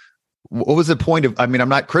bio. What was the point of, I'm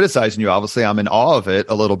not criticizing you, obviously. I'm in awe of it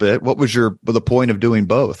a little bit. What was the point of doing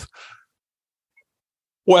both?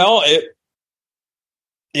 Well, I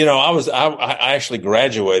actually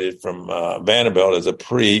graduated from Vanderbilt as a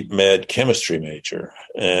pre-med chemistry major,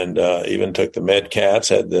 and even took the med cats,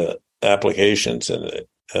 had the applications, and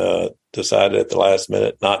decided at the last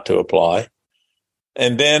minute not to apply.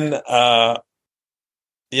 And then, I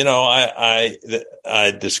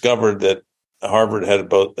discovered that Harvard had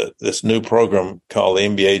both this new program called the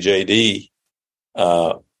MBA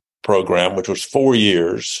JD program, which was 4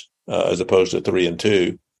 years as opposed to 3 and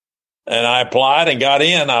 2. And I applied and got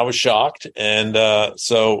in. I was shocked. And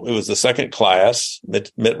so it was the second class.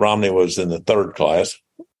 Mitt Romney was in the third class,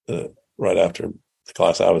 right after the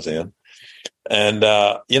class I was in. And,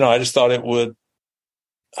 I just thought it would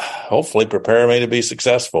hopefully prepare me to be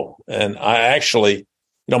successful. And I actually,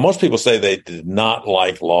 most people say they did not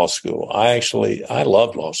like law school. I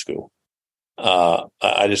loved law school.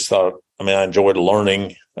 I just thought, I enjoyed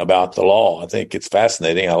learning about the law. I think it's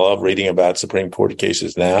fascinating. I love reading about Supreme Court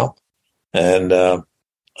cases now. And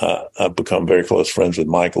I've become very close friends with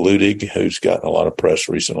Mike Ludig, who's gotten a lot of press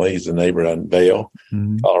recently. He's a neighbor out in Vail,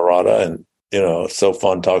 Colorado. And, it's so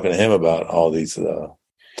fun talking to him about all these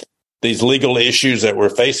legal issues that we're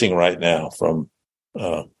facing right now, from,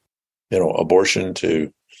 abortion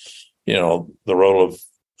to, the role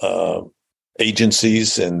of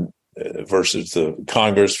agencies and versus the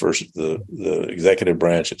Congress versus the executive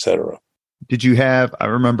branch, et cetera. I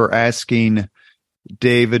remember asking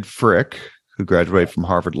David Frick, who graduated from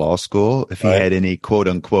Harvard Law School, if he had any quote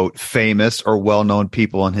unquote famous or well-known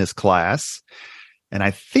people in his class. And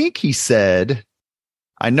I think he said,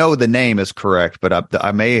 I know the name is correct, but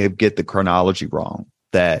I may get the chronology wrong,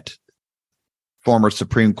 that former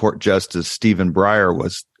Supreme Court Justice Stephen Breyer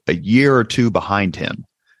was a year or two behind him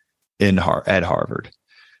at Harvard.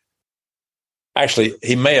 Actually,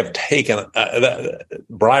 he may have taken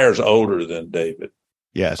Breyer's older than David.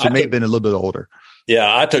 Yeah, so he may have been a little bit older.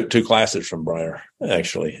 Yeah, I took 2 classes from Breyer,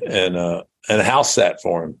 actually, and house sat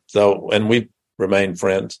for him. So, and we remained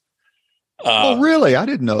friends. Oh, really? I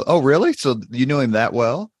didn't know. Oh, really? So you knew him that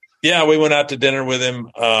well? Yeah, we went out to dinner with him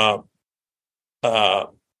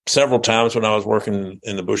several times when I was working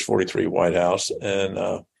in the Bush 43 White House,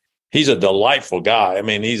 and he's a delightful guy. I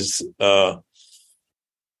mean, it's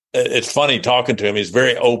funny talking to him. He's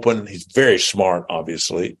very open. He's very smart,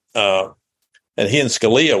 obviously. And he and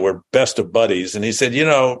Scalia were best of buddies. And he said,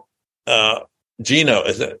 Gino,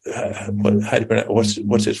 is that how do you pronounce?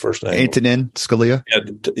 What's his first name? Antonin Scalia.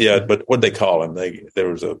 Yeah. But what'd they call him? There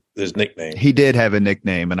was his nickname. He did have a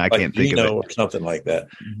nickname, and I can't think of it, or something like that.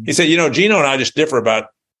 He said, Gino and I just differ about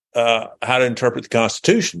how to interpret the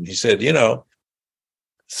Constitution. He said,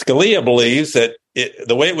 Scalia believes that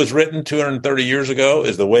the way it was written 230 years ago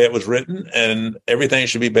is the way it was written, and everything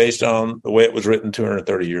should be based on the way it was written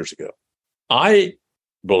 230 years ago. I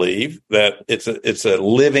believe that it's a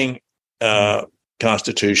living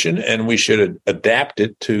Constitution, and we should adapt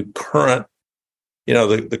it to current,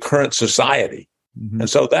 the current society. Mm-hmm. And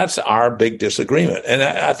so that's our big disagreement. And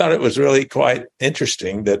I thought it was really quite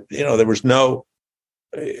interesting that, there was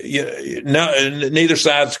neither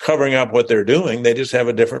side's covering up what they're doing. They just have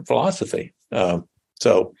a different philosophy. And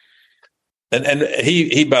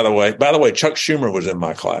he, by the way, Chuck Schumer was in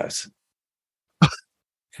my class.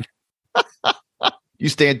 You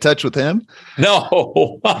stay in touch with him?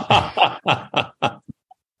 No.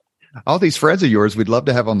 All these friends of yours we'd love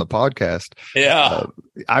to have on the podcast. Yeah.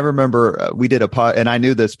 I remember we did a pod, and I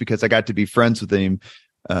knew this because I got to be friends with him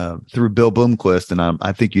through Bill Bloomquist. And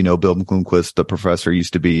I think Bill Bloomquist, the professor,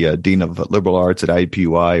 used to be Dean of Liberal Arts at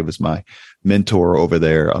IUPUI. He was my mentor over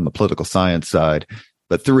there on the political science side.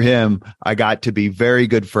 But through him, I got to be very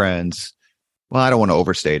good friends. Well, I don't want to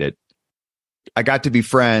overstate it. I got to be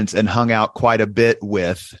friends and hung out quite a bit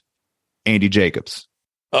with Andy Jacobs.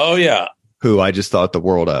 Oh, yeah. Who I just thought the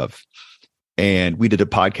world of. And we did a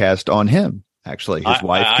podcast on him, actually. His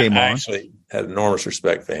wife came on. I actually had enormous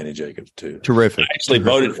respect for Andy Jacobs, too. Terrific. I actually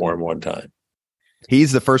voted for him one time.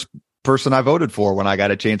 He's the first person I voted for when I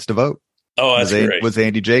got a chance to vote. Oh, that's great. Was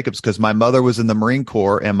Andy Jacobs, because my mother was in the Marine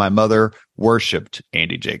Corps, and my mother worshipped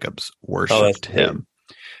Andy Jacobs, worshipped him.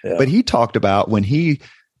 Yeah. But he talked about when he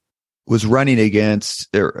was running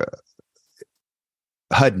against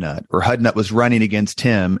Hudnut, or Hudnut was running against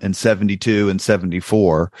him in 72 and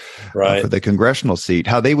 74 for the congressional seat,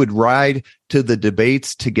 how they would ride to the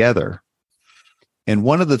debates together. And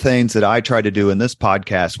one of the things that I try to do in this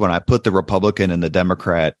podcast when I put the Republican and the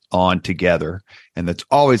Democrat on together, and that's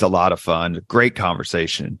always a lot of fun, great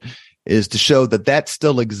conversation, is to show that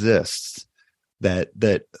still exists,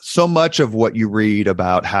 that so much of what you read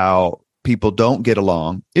about how people don't get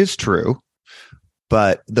along is true,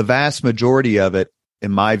 but the vast majority of it,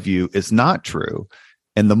 in my view, is not true.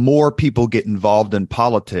 And the more people get involved in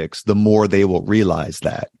politics, the more they will realize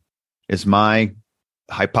that. Is my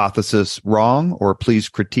hypothesis wrong, or please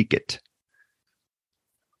critique it?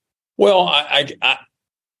 Well, I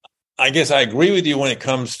guess I agree with you when it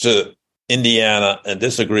comes to Indiana and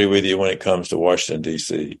disagree with you when it comes to Washington,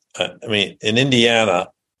 D.C. I mean, in Indiana,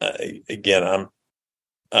 again,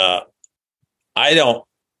 I don't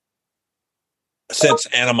sense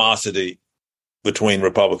animosity between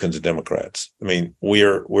Republicans and Democrats. I mean,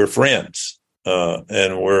 we're friends,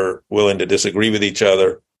 and we're willing to disagree with each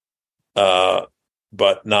other,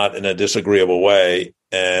 but not in a disagreeable way.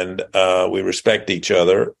 And we respect each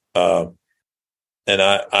other. And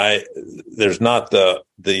there's not the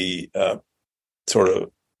sort of,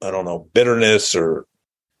 I don't know, bitterness or,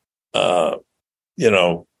 the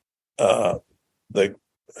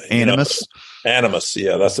animus. Animus,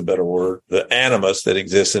 yeah, that's a better word. The animus that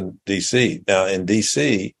exists in D.C. Now, in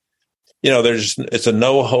D.C., it's a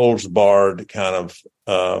no holds barred kind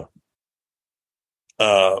of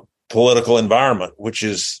political environment, which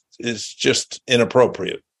is just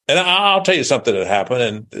inappropriate. And I'll tell you something that happened,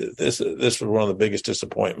 and this was one of the biggest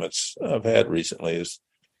disappointments I've had recently, is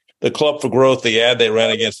the Club for Growth, the ad they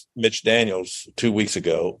ran against Mitch Daniels 2 weeks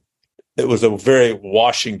ago. It was a very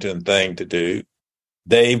Washington thing to do.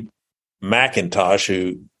 Dave McIntosh,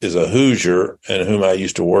 who is a Hoosier and whom I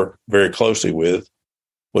used to work very closely with,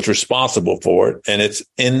 was responsible for it, and it's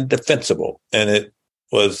indefensible. And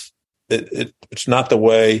it's not the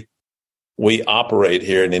way we operate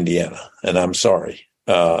here in Indiana, and I'm sorry.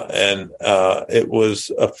 It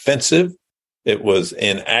was offensive, it was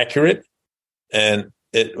inaccurate, and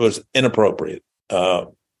it was inappropriate. And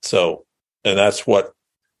that's what.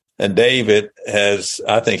 And David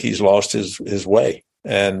I think he's lost his way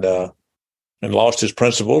and lost his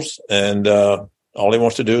principles, and all he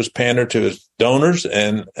wants to do is pander to his donors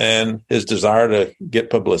and his desire to get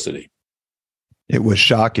publicity. It was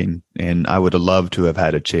shocking, and I would have loved to have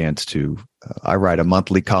had a chance to. I write a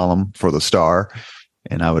monthly column for the Star,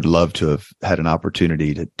 And I would love to have had an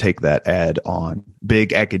opportunity to take that ad on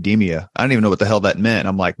big academia. I don't even know what the hell that meant.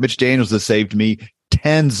 I'm like, Mitch Daniels has saved me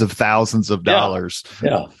tens of thousands of dollars.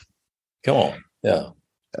 Yeah. Come on. Yeah.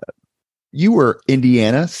 You were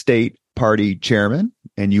Indiana State Party chairman,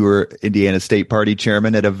 and you were Indiana State Party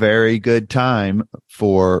chairman at a very good time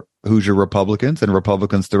for Hoosier Republicans and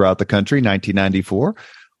Republicans throughout the country, 1994.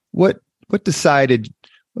 What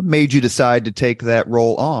made you decide to take that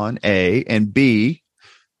role on, A, and B,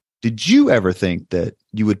 did you ever think that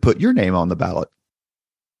you would put your name on the ballot?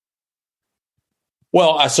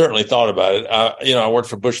 Well, I certainly thought about it. I worked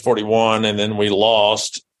for Bush 41, and then we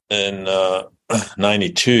lost in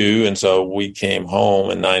 92. And so we came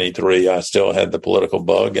home in 93. I still had the political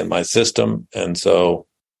bug in my system. And so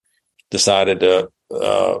decided to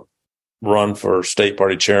run for state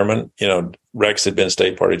party chairman. Rex had been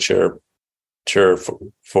state party chair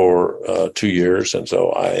for 2 years. And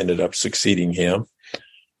so I ended up succeeding him.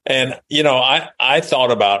 And, I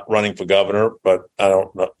thought about running for governor, but I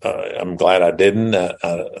don't know. I'm glad I didn't. I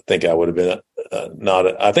think I would have been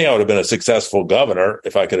I think I would have been a successful governor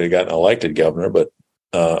if I could have gotten elected governor, but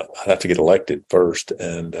I'd have to get elected first.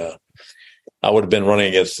 And I would have been running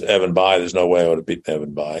against Evan Bayh. There's no way I would have beaten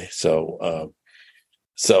Evan Bayh.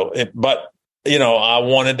 But I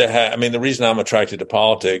wanted to have, the reason I'm attracted to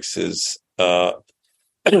politics is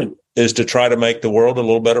to try to make the world a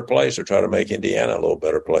little better place, or try to make Indiana a little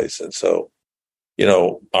better place. And so,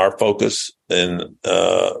 our focus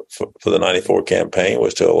for the 94 campaign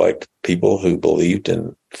was to elect people who believed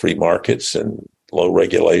in free markets and low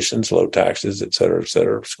regulations, low taxes, et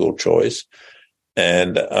cetera, school choice.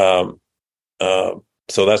 And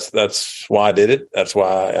so that's why I did it. That's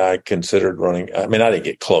why I considered running. I didn't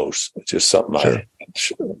get close. It's just something Sure. I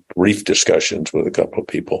had brief discussions with a couple of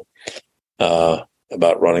people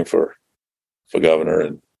about running for governor,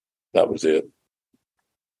 and that was it.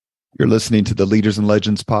 You're listening to the Leaders and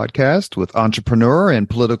Legends podcast with entrepreneur and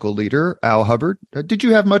political leader Al Hubbard. Did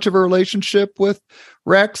you have much of a relationship with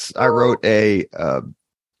Rex? I wrote a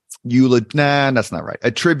that's not right.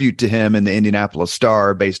 A tribute to him in the Indianapolis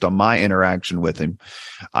Star based on my interaction with him.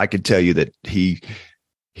 I could tell you that he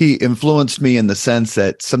influenced me in the sense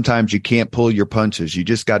that sometimes you can't pull your punches. You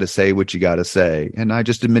just got to say what you got to say. And I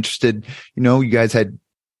just am interested, you guys had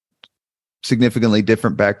significantly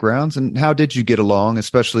different backgrounds. And how did you get along,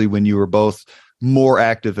 especially when you were both more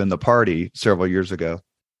active in the party several years ago?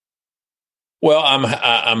 Well,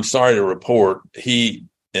 I'm sorry to report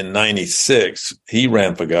in 96, he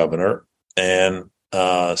ran for governor, and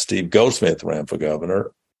Steve Goldsmith ran for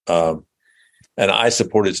governor. And I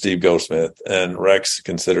supported Steve Goldsmith, and Rex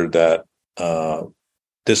considered that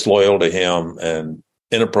disloyal to him and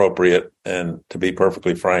inappropriate. And to be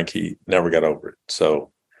perfectly frank, he never got over it.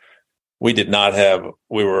 So we did not have,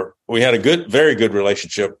 we had a very good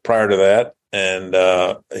relationship prior to that. And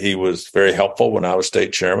he was very helpful when I was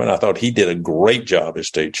state chairman. I thought he did a great job as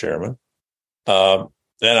state chairman. And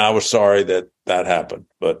I was sorry that happened,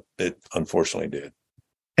 but it unfortunately did.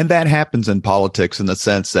 And that happens in politics in the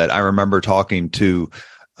sense that I remember talking to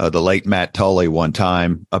the late Matt Tully one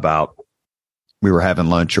time about, we were having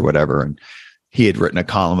lunch or whatever, and he had written a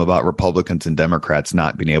column about Republicans and Democrats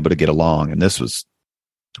not being able to get along. And this was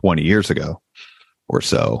 20 years ago or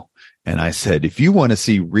so. And I said, if you want to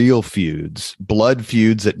see real feuds, blood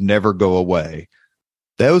feuds that never go away,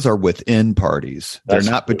 those are within parties. They're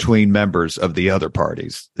not between members of the other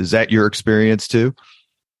parties. Is that your experience too?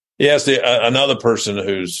 Yes. Another person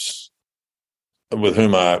with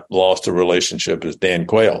whom I lost a relationship is Dan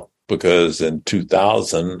Quayle, because in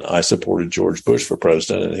 2000, I supported George Bush for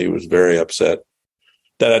president, and he was very upset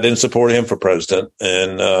that I didn't support him for president.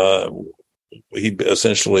 And he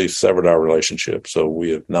essentially severed our relationship. So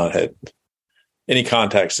we have not had any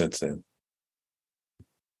contact since then.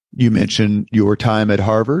 You mentioned your time at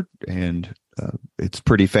Harvard, and it's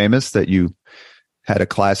pretty famous that you had a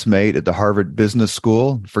classmate at the Harvard Business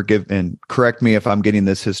School. Forgive and correct me if I'm getting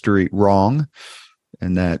this history wrong.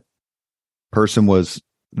 And that person was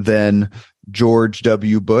then George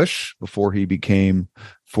W. Bush before he became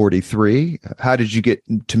 43. How did you get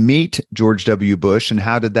to meet George W. Bush, and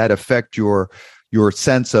how did that affect your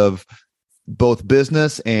sense of both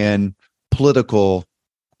business and political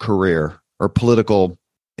career or political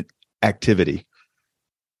activity?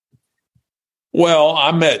 Well,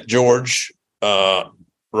 I met George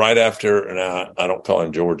right after, and I don't call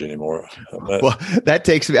him George anymore. Well, that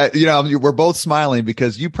takes me, we're both smiling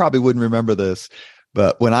because you probably wouldn't remember this,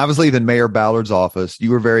 but when I was leaving Mayor Ballard's office,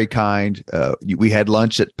 you were very kind. We had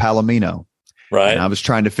lunch at Palomino. Right. And I was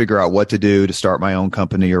trying to figure out what to do to start my own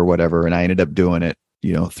company or whatever. And I ended up doing it.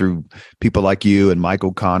 through people like you and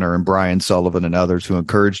Michael Connor and Brian Sullivan and others who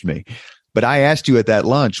encouraged me. But I asked you at that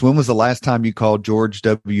lunch, when was the last time you called George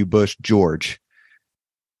W. Bush George?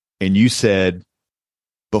 And you said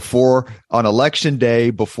on election day,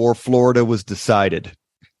 before Florida was decided.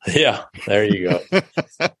 Yeah, there you go.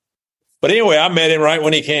 But anyway, I met him right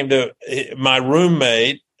when he came to. My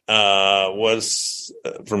roommate was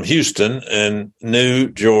from Houston and knew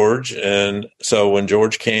George. And so when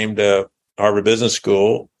George came to Harvard Business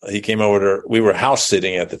School, he came over we were house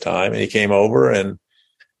sitting at the time, and he came over and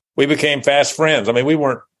we became fast friends. I mean, we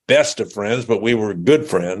weren't best of friends, but we were good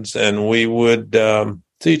friends, and we would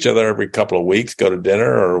see each other every couple of weeks, go to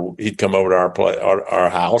dinner, or he'd come over to our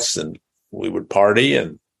house and we would party.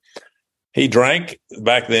 And he drank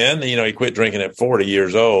back then. He quit drinking at 40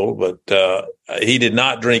 years old, but he did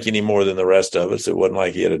not drink any more than the rest of us. It wasn't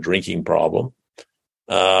like he had a drinking problem.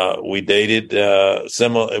 We dated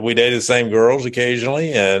we dated the same girls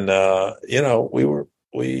occasionally, and he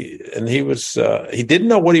didn't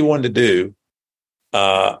know what he wanted to do.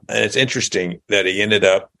 And it's interesting that he ended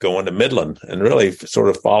up going to Midland and really sort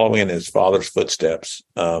of following in his father's footsteps.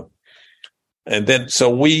 And then, so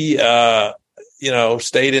we,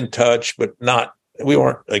 stayed in touch, but we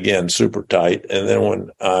weren't, again, super tight. And then when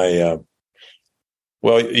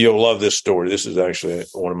you'll love this story. This is actually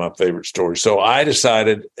one of my favorite stories. So I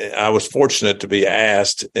decided, I was fortunate to be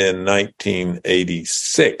asked in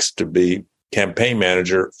 1986 to be campaign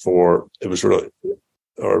manager it was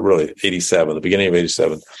really 87, the beginning of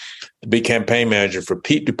 87, to be campaign manager for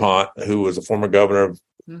Pete DuPont, who was a former governor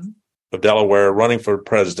of Delaware, running for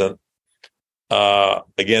president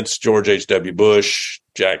against George H.W. Bush,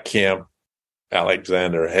 Jack Kemp,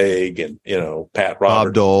 Alexander Haig, and, Pat Roberts.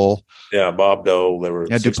 Bob Dole. Yeah, Bob Dole.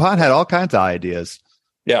 DuPont had all kinds of ideas.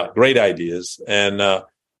 Yeah, great ideas. And the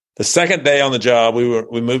second day on the job,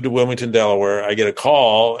 we moved to Wilmington, Delaware. I get a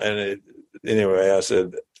call, and anyway, I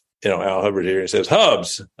said, Al Hubbard here. He says,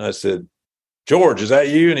 Hubs. I said, George, is that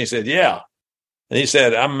you? And he said, yeah. And he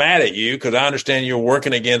said, I'm mad at you because I understand you're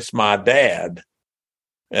working against my dad.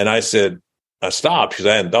 And I said, I stopped because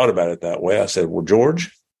I hadn't thought about it that way. I said, well,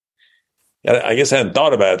 George, I guess I hadn't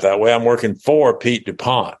thought about it that way. I'm working for Pete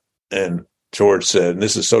DuPont. And George said, and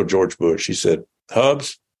this is so George Bush, he said,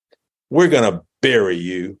 Hubs, we're going to bury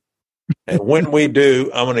you. And when we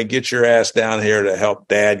do, I'm going to get your ass down here to help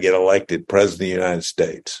Dad get elected president of the United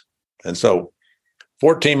States. And so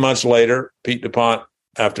 14 months later, Pete DuPont,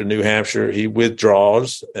 after New Hampshire, he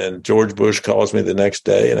withdraws, and George Bush calls me the next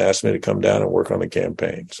day and asks me to come down and work on the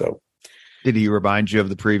campaign. So, did he remind you of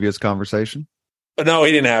the previous conversation? No,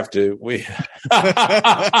 he didn't have to.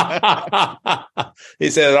 He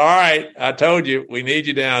said, all right, I told you, we need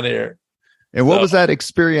you down here. And what was that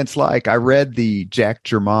experience like? I read the Jack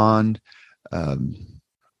Germond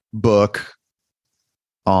book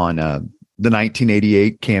on the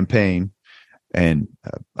 1988 campaign, and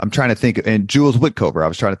I'm trying to think, and Jules Wickover, I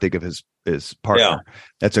was trying to think of his partner. Yeah.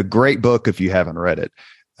 That's a great book if you haven't read it.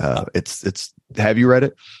 Have you read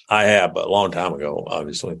it? I have, but a long time ago,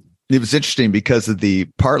 obviously. It was interesting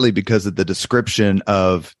partly because of the description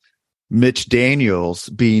of Mitch Daniels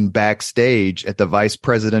being backstage at the vice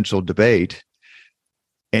presidential debate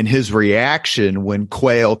and his reaction when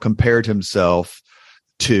Quayle compared himself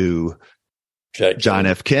to John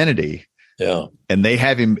F. Kennedy. Yeah. And they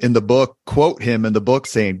have him in the book, quote him in the book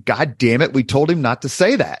saying, God damn it, we told him not to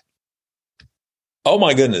say that. Oh,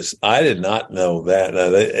 my goodness. I did not know that.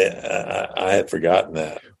 I had forgotten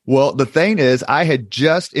that. Well, the thing is, I had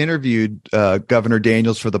just interviewed Governor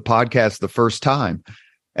Daniels for the podcast the first time,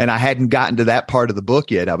 and I hadn't gotten to that part of the book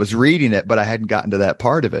yet. I was reading it, but I hadn't gotten to that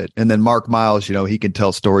part of it. And then Mark Miles, he can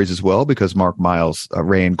tell stories as well because Mark Miles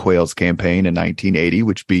ran Quayle's campaign in 1980,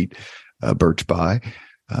 which beat Birch Bayh.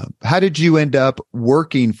 How did you end up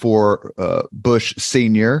working for Bush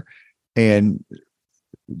Sr.? And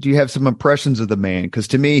do you have some impressions of the man? Because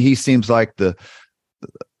to me, he seems like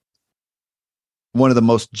one of the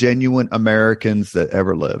most genuine Americans that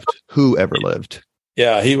ever lived. Who ever lived?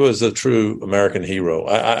 Yeah, he was a true American hero.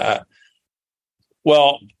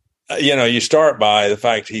 You start by the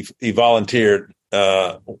fact he volunteered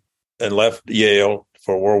and left Yale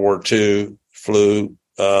for World War II, flew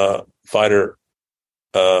fighter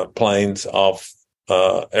planes off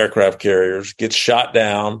aircraft carriers, gets shot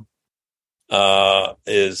down,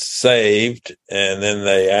 is saved, and then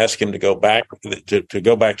they ask him to go back to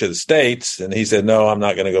go back to the States, and he said, "No, I'm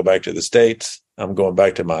not going to go back to the States. I'm going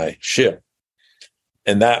back to my ship."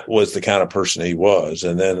 And that was the kind of person he was.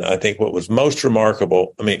 And then I think what was most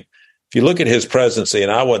remarkable, I mean, if you look at his presidency,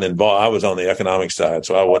 and I wasn't involved, I was on the economic side,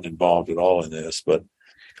 so I wasn't involved at all in this, but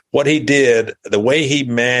what he did, the way he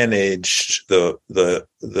managed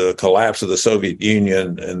the collapse of the Soviet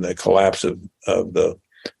Union and the collapse of the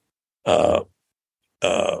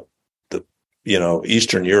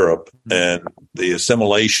Eastern Europe and the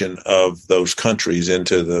assimilation of those countries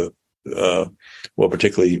into the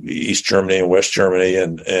particularly East Germany and West Germany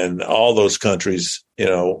and all those countries,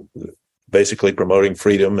 basically promoting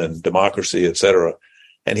freedom and democracy, et cetera.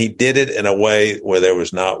 And he did it in a way where there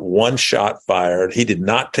was not one shot fired. He did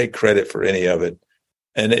not take credit for any of it.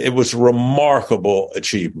 And it was a remarkable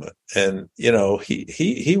achievement. And,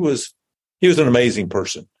 he was an amazing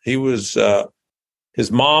person. He was,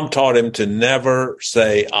 his mom taught him to never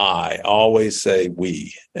say I, always say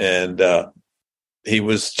we. And he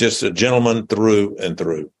was just a gentleman through and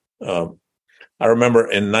through. I remember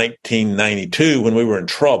in 1992 when we were in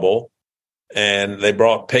trouble, and they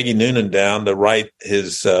brought Peggy Noonan down to write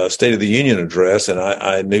his State of the Union address. And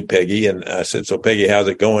I knew Peggy, and I said, "So Peggy, how's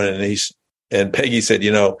it going?" And Peggy said,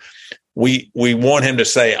 we want him to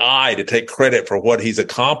say I to take credit for what he's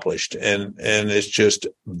accomplished. And it's just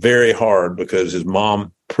very hard because his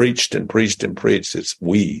mom preached and preached and preached. It's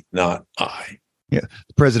we, not I. Yeah.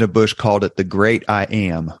 President Bush called it the great I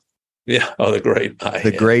am. Yeah. Oh, the great I am.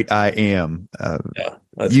 The great I am. Yeah.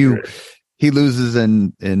 That's great. He loses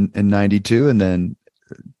in 92, and then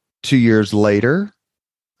 2 years later,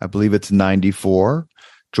 I believe it's 94,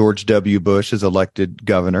 George W. Bush is elected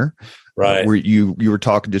governor. Right. Where you were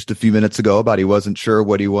talking just a few minutes ago about he wasn't sure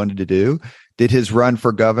what he wanted to do. Did his run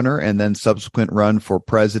for governor and then subsequent run for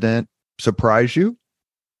president surprise you?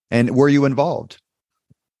 And were you involved?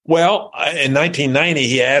 Well, in 1990,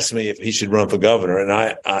 he asked me if he should run for governor, and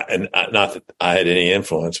I not that I had any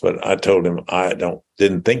influence, but I told him I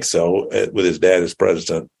didn't think so with his dad as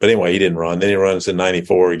president. But anyway, he didn't run. Then he runs in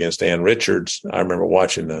 94 against Ann Richards. I remember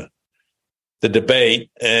watching the debate,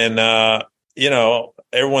 and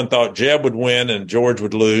everyone thought Jeb would win and George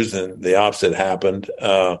would lose, and the opposite happened.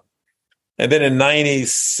 And then in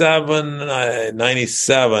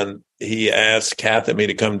 97, he asked Kath and me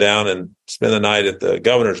to come down and spend the night at the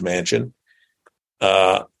governor's mansion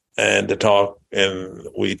and to talk. And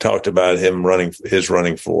we talked about his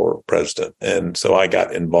running for president. And so I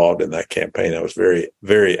got involved in that campaign. I was very,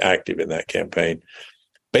 very active in that campaign,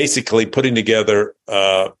 basically putting together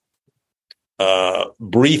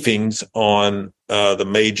briefings on the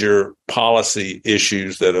major policy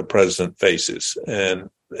issues that a president faces. And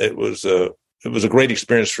it was a great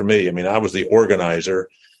experience for me. I mean, I was the organizer,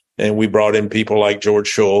 and we brought in people like George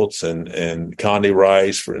Shultz and Condi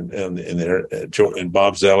Rice and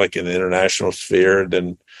Bob Zoellick in the international sphere. And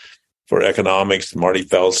then for economics, Marty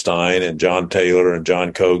Feldstein and John Taylor and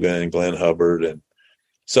John Cogan and Glenn Hubbard. And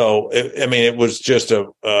so, it was just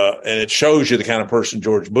and it shows you the kind of person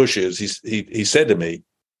George Bush is. He said to me,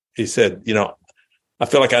 he said, I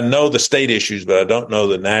feel like I know the state issues, but I don't know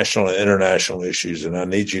the national and international issues. And I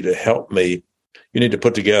need you to help me. You need to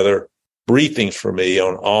put together briefings for me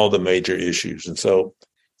on all the major issues. And so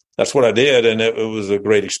that's what I did. And it was a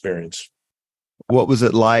great experience. What was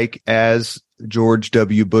it like as George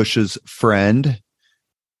W. Bush's friend?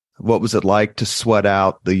 What was it like to sweat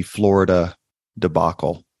out the Florida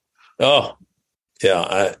debacle? Oh,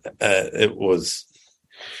 yeah. It was,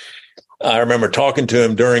 I remember talking to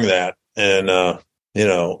him during that. And,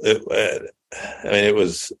 it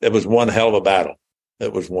was one hell of a battle.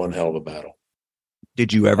 It was one hell of a battle.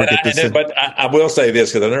 Did you ever get this? But I will say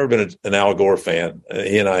this, because I've never been an Al Gore fan.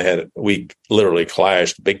 He and I we literally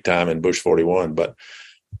clashed big time in Bush 41. But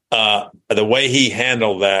the way he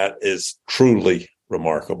handled that is truly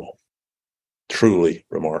remarkable. Truly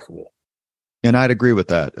remarkable. And I'd agree with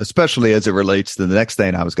that, especially as it relates to the next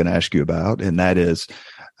thing I was going to ask you about, and that is,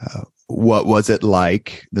 what was it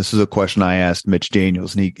like? This is a question I asked Mitch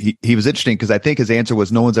Daniels, and he was interesting because I think his answer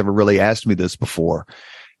was, no one's ever really asked me this before.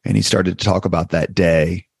 And he started to talk about that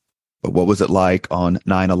day. But what was it like on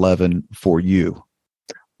 9/11 for you?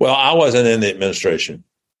 Well, I wasn't in the administration.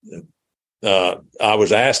 I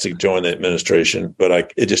was asked to join the administration,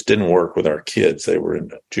 but it just didn't work with our kids. They were in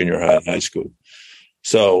junior high and high school.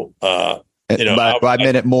 So, I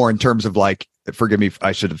meant it more in terms of forgive me,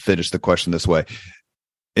 I should have finished the question this way.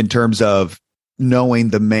 In terms of knowing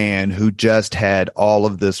the man who just had all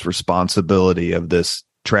of this responsibility of this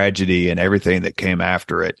tragedy and everything that came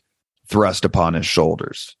after it thrust upon his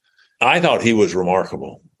shoulders. I thought he was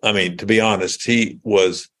remarkable. I mean, to be honest,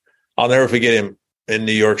 I'll never forget him in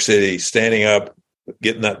New York City, standing up,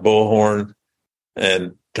 getting that bullhorn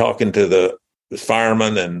and talking to the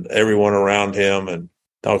firemen and everyone around him and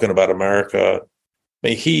talking about America. I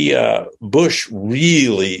mean, Bush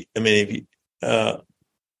really, you'd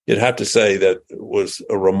have to say that it was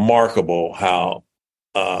a remarkable how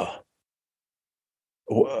what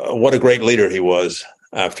a great leader he was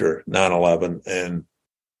after 9/11, and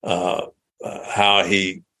how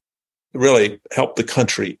he really helped the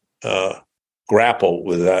country grapple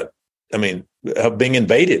with that. I mean, being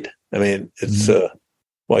invaded. I mean, it's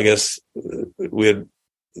well, I guess we had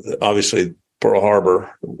obviously Pearl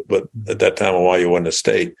Harbor, but at that time Hawaii wasn't a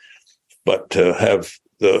state. But to have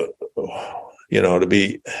to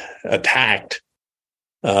be attacked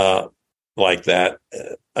like that,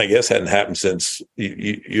 I guess hadn't happened since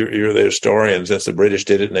you're the historian, since the British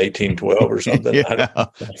did it in 1812 or something. Yeah,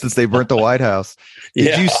 since they burnt the White House.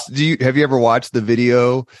 Yeah. Have you ever watched the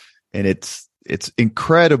video? And it's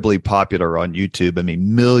incredibly popular on YouTube. I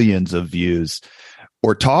mean, millions of views.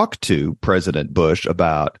 Or talk to President Bush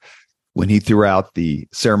about when he threw out the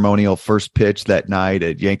ceremonial first pitch that night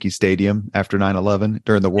at Yankee Stadium after 9/11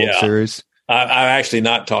 during the World Series. I've actually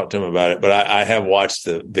not talked to him about it, but I have watched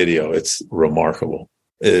the video. It's remarkable.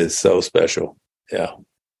 It is so special. Yeah.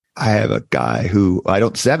 I have a guy who I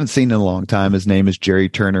haven't seen in a long time. His name is Jerry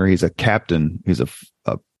Turner. He's a captain. He's a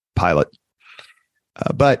pilot.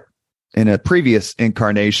 But in a previous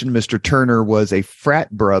incarnation, Mr. Turner was a frat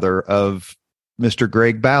brother of Mr.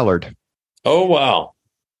 Greg Ballard. Oh, wow.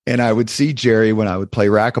 And I would see Jerry when I would play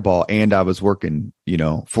racquetball and I was working,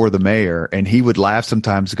 for the mayor, and he would laugh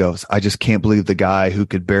sometimes, goes, I just can't believe the guy who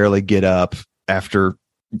could barely get up after,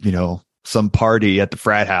 some party at the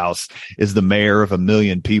frat house is the mayor of 1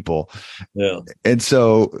 million people. Yeah. And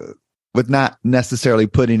so with not necessarily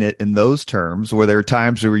putting it in those terms, were there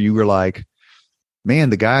times where you were like, man,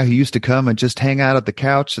 the guy who used to come and just hang out at the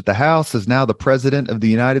couch at the house is now the president of the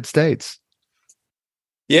United States?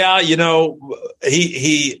 Yeah,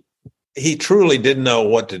 he truly didn't know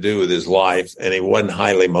what to do with his life, and he wasn't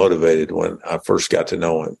highly motivated when I first got to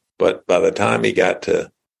know him. But by the time he got to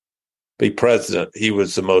be president, he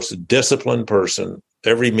was the most disciplined person.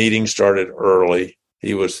 Every meeting started early.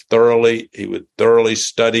 He would thoroughly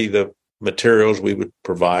study the materials we would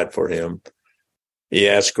provide for him. He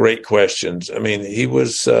asked great questions. I mean, he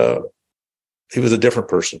was a different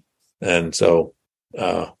person, and so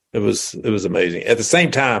it was amazing. At the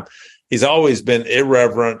same time, he's always been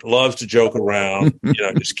irreverent, loves to joke around.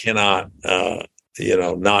 Just cannot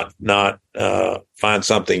not find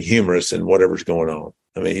something humorous in whatever's going on.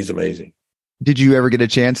 I mean, he's amazing. Did you ever get a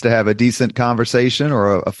chance to have a decent conversation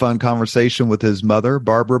or a fun conversation with his mother,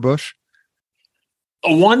 Barbara Bush?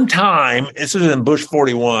 One time, this was in Bush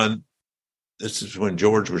 41. This is when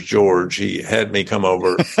George was George. He had me come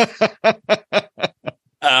over.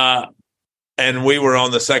 And we were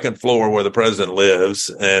on the second floor where the president lives,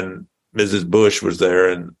 and Mrs. Bush was there,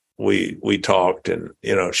 and we talked, and,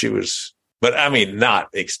 she was, but I mean, not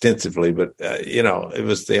extensively, but, it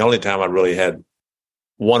was the only time I really had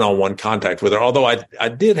one-on-one contact with her. Although I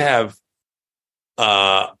did have,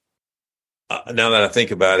 now that I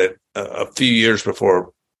think about it, a few years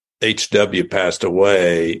before H.W. passed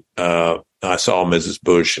away, I saw Mrs.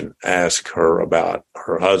 Bush and asked her about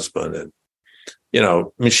her husband, and I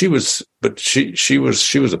mean, she was a pistol.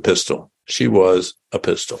 She was a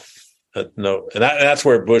pistol. No, and that's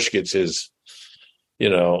where Bush gets his,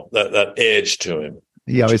 that edge to him.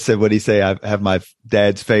 He always said, what'd he say? I have my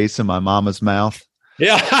dad's face in my mama's mouth.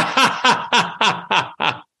 Yeah.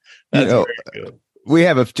 That's very good. We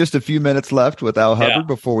have just a few minutes left with Al Hubbard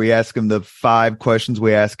before we ask him the 5 questions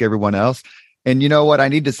we ask everyone else. And you know what? I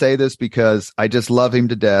need to say this because I just love him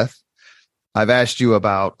to death. I've asked you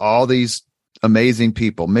about all these amazing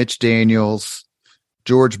people: Mitch Daniels,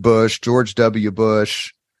 George Bush, George W.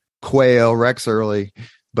 Bush, Quayle, Rex Early.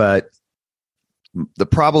 But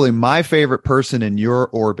probably my favorite person in your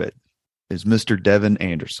orbit is Mr. Devin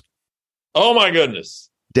Anderson. Oh, my goodness.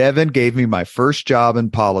 Devin gave me my first job in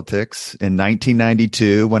politics in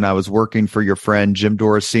 1992 when I was working for your friend Jim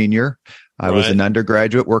Dora Sr. I was an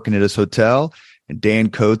undergraduate working at his hotel, and Dan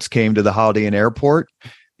Coates came to the Holiday Inn Airport,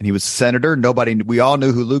 and he was senator. We all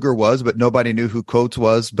knew who Lugar was, but nobody knew who Coates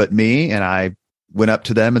was but me. And I went up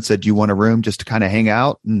to them and said, do you want a room just to kind of hang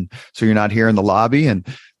out? And so you're not here in the lobby. And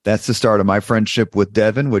that's the start of my friendship with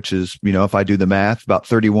Devin, which is, if I do the math, about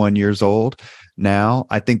 31 years old now.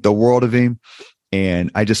 I think the world of him. And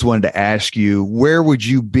I just wanted to ask you, where would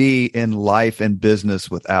you be in life and business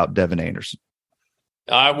without Devin Anderson?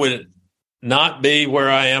 I would not be where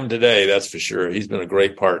I am today, that's for sure. He's been a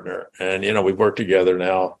great partner. And, we've worked together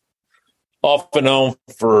now off and on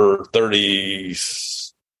for 30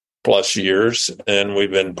 plus years. And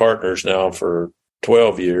we've been partners now for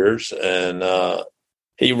 12 years. And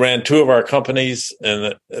he ran 2 of our companies,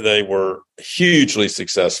 and they were hugely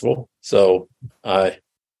successful. So I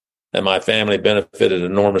and my family benefited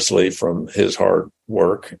enormously from his hard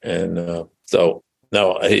work. And so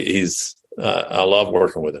No, he's. I love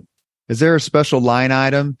working with him. Is there a special line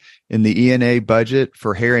item in the ENA budget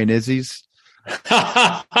for Harry and Izzy's?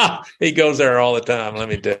 He goes there all the time. Let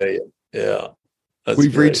me tell you. Yeah.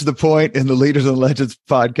 We've reached the point in the Leaders and Legends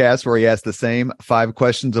podcast where he asks the same 5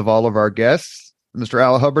 questions of all of our guests. Mr.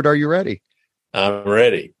 Al Hubbard, are you ready? I'm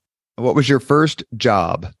ready. What was your first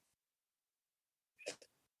job?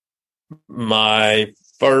 My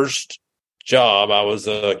first job, I was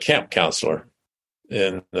a camp counselor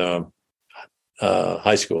in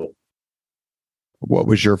high school. What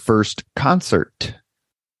was your first concert?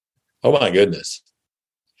 Oh, my goodness.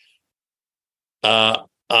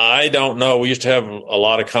 I don't know. We used to have a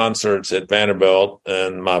lot of concerts at Vanderbilt,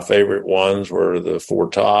 and my favorite ones were the Four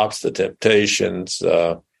Tops, the Temptations,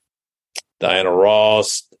 Diana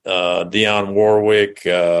Ross, Dionne Warwick.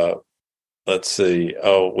 Let's see.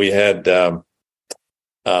 Oh, we had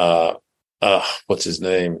what's his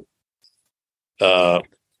name?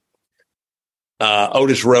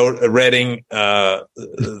 Otis Redding,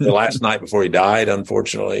 the last night before he died,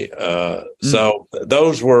 unfortunately. So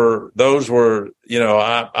those were,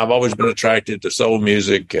 I've always been attracted to soul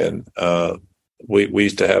music, and we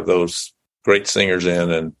used to have those great singers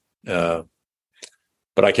in, and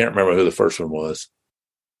but I can't remember who the first one was.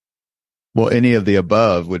 Well, any of the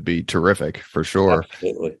above would be terrific for sure.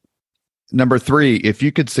 Absolutely. Number 3, if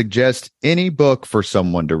you could suggest any book for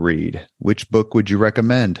someone to read, which book would you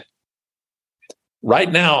recommend?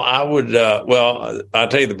 Right now, I would, I'll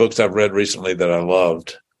tell you the books I've read recently that I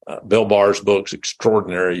loved. Bill Barr's books,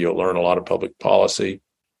 extraordinary. You'll learn a lot of public policy.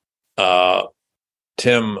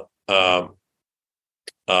 Tim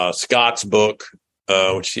Scott's book,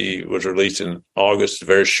 which he was released in August,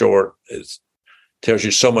 very short, tells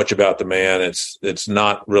you so much about the man. It's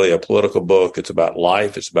not really a political book. It's about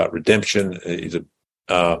life. It's about redemption.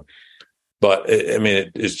 But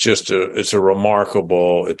it's a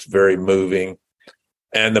remarkable, it's very moving.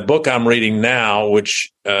 And the book I'm reading now,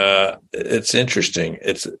 which it's interesting.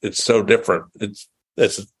 It's so different. It's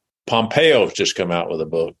Pompeo's just come out with a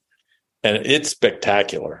book, and it's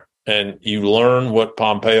spectacular. And you learn what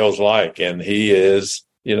Pompeo's like, and he is,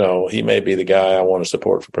 he may be the guy I want to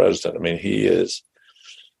support for president. I mean, he's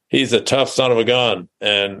a tough son of a gun,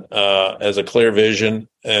 and has a clear vision.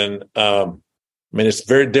 And it's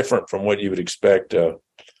very different from what you would expect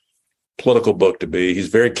political book to be. He's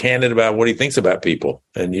very candid about what he thinks about people,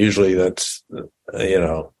 and usually that's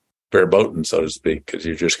verboten, so to speak, because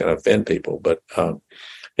you're just going to offend people. But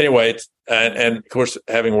anyway, and of course,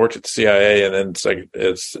 having worked at the CIA and then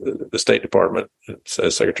it's the State Department,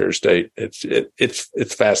 as Secretary of State,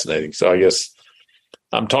 it's fascinating. So I guess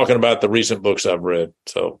I'm talking about the recent books I've read.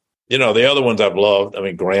 So the other ones I've loved. I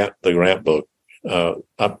mean, the Grant book.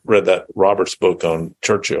 I've read that Roberts book on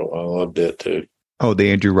Churchill. I loved it too. Oh,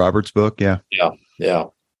 the Andrew Roberts book. Yeah. Yeah.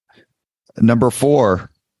 Number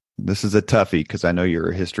 4. This is a toughie because I know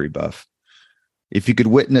you're a history buff. If you could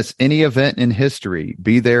witness any event in history,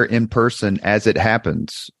 be there in person as it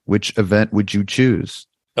happens, which event would you choose?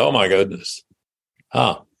 Oh my goodness.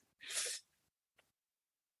 Well,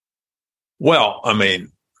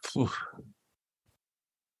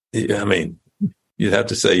 you'd have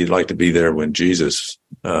to say you'd like to be there when Jesus,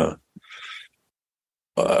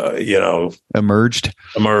 emerged.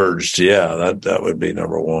 Yeah, that would be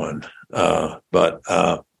number 1. But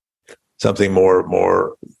something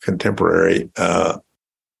more contemporary. I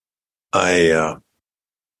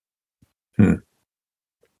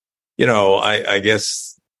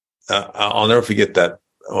guess I'll never forget that.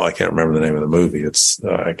 Oh, I can't remember the name of the movie. It's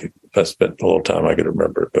I spent a little time. I could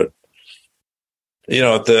remember it, but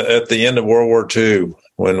at the end of World War II,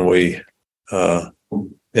 when we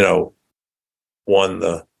won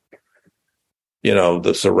the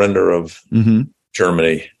surrender of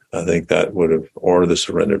Germany. I think that would have, or the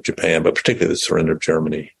surrender of Japan, but particularly the surrender of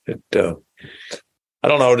Germany. I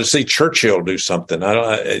don't know, to see Churchill do something.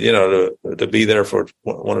 To be there for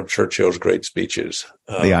one of Churchill's great speeches.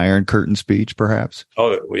 The Iron Curtain speech, perhaps.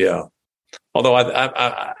 Oh yeah. Although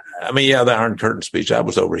the Iron Curtain speech. I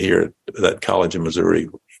was over here at that college in Missouri.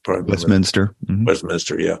 Westminster.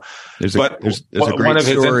 Westminster, yeah. There's a great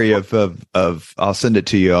story of I'll send it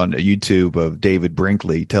to you on YouTube, of David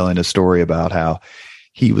Brinkley telling a story about how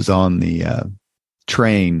he was on the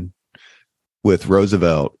train with with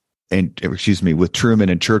Truman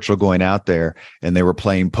and Churchill going out there, and they were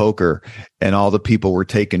playing poker, and all the people were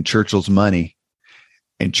taking Churchill's money.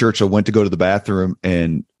 And Churchill went to go to the bathroom,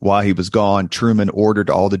 and while he was gone, Truman ordered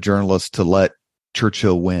all the journalists to let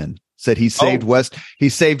Churchill win. Said he saved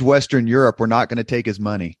Western Europe. We're not going to take his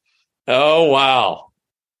money. Oh wow,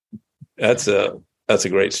 that's a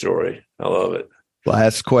great story. I love it.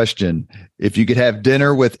 Last question. If you could have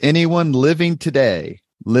dinner with anyone living today,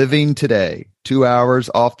 2 hours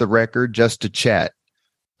off the record just to chat,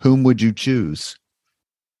 whom would you choose?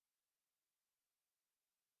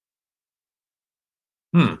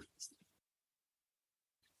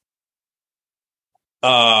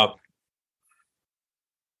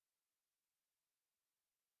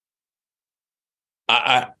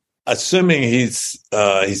 Assuming he's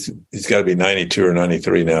got to be 92 or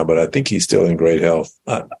 93 now, but I think he's still in great health.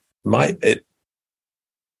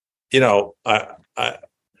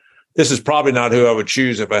 This is probably not who I would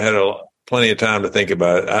choose if I had plenty of time to think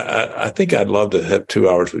about it. I think I'd love to have 2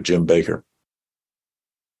 hours with Jim Baker.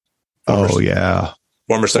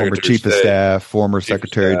 Former Chief of Staff, former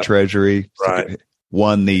Secretary of Treasury, right?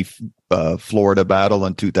 Won the Florida battle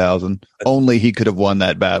in 2000. Only he could have won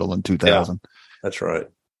that battle in 2000. Yeah, that's right.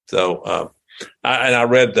 So, I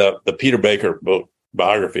read the Peter Baker book,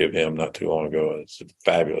 biography of him, not too long ago. It's a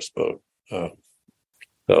fabulous book.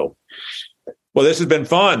 Well, this has been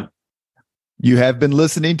fun. You have been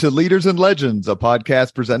listening to Leaders and Legends, a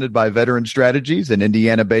podcast presented by Veteran Strategies, an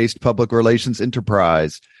Indiana-based public relations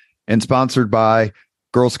enterprise, and sponsored by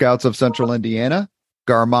Girl Scouts of Central Indiana,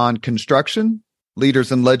 Garmon Construction,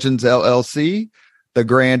 Leaders and Legends LLC, the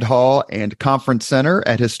Grand Hall and Conference Center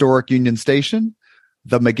at Historic Union Station,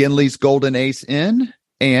 the McGinley's Golden Ace Inn,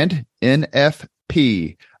 and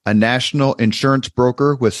NFP, a national insurance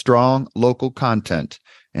broker with strong local content.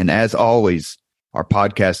 And as always, our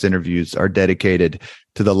podcast interviews are dedicated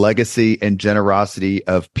to the legacy and generosity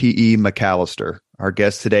of P.E. McAllister. Our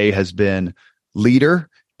guest today has been leader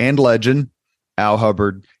and legend, Al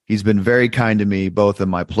Hubbard. He's been very kind to me, both in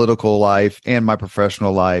my political life and my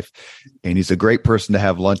professional life. And he's a great person to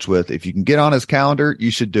have lunch with. If you can get on his calendar,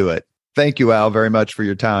 you should do it. Thank you, Al, very much for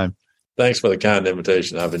your time. Thanks for the kind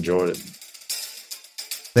invitation. I've enjoyed it.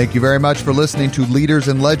 Thank you very much for listening to Leaders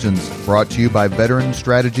and Legends, brought to you by Veteran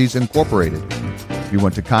Strategies Incorporated. If you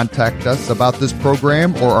want to contact us about this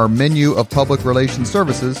program or our menu of public relations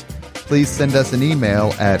services, please send us an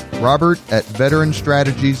email at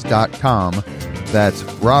robert@veteranstrategies.com. That's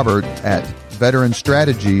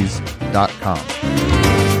robert@veteranstrategies.com.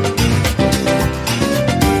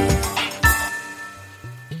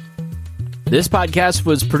 This podcast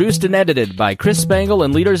was produced and edited by Chris Spangle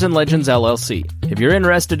and Leaders and Legends LLC. If you're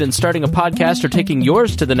interested in starting a podcast or taking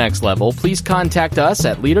yours to the next level, please contact us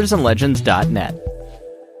at leadersandlegends.net.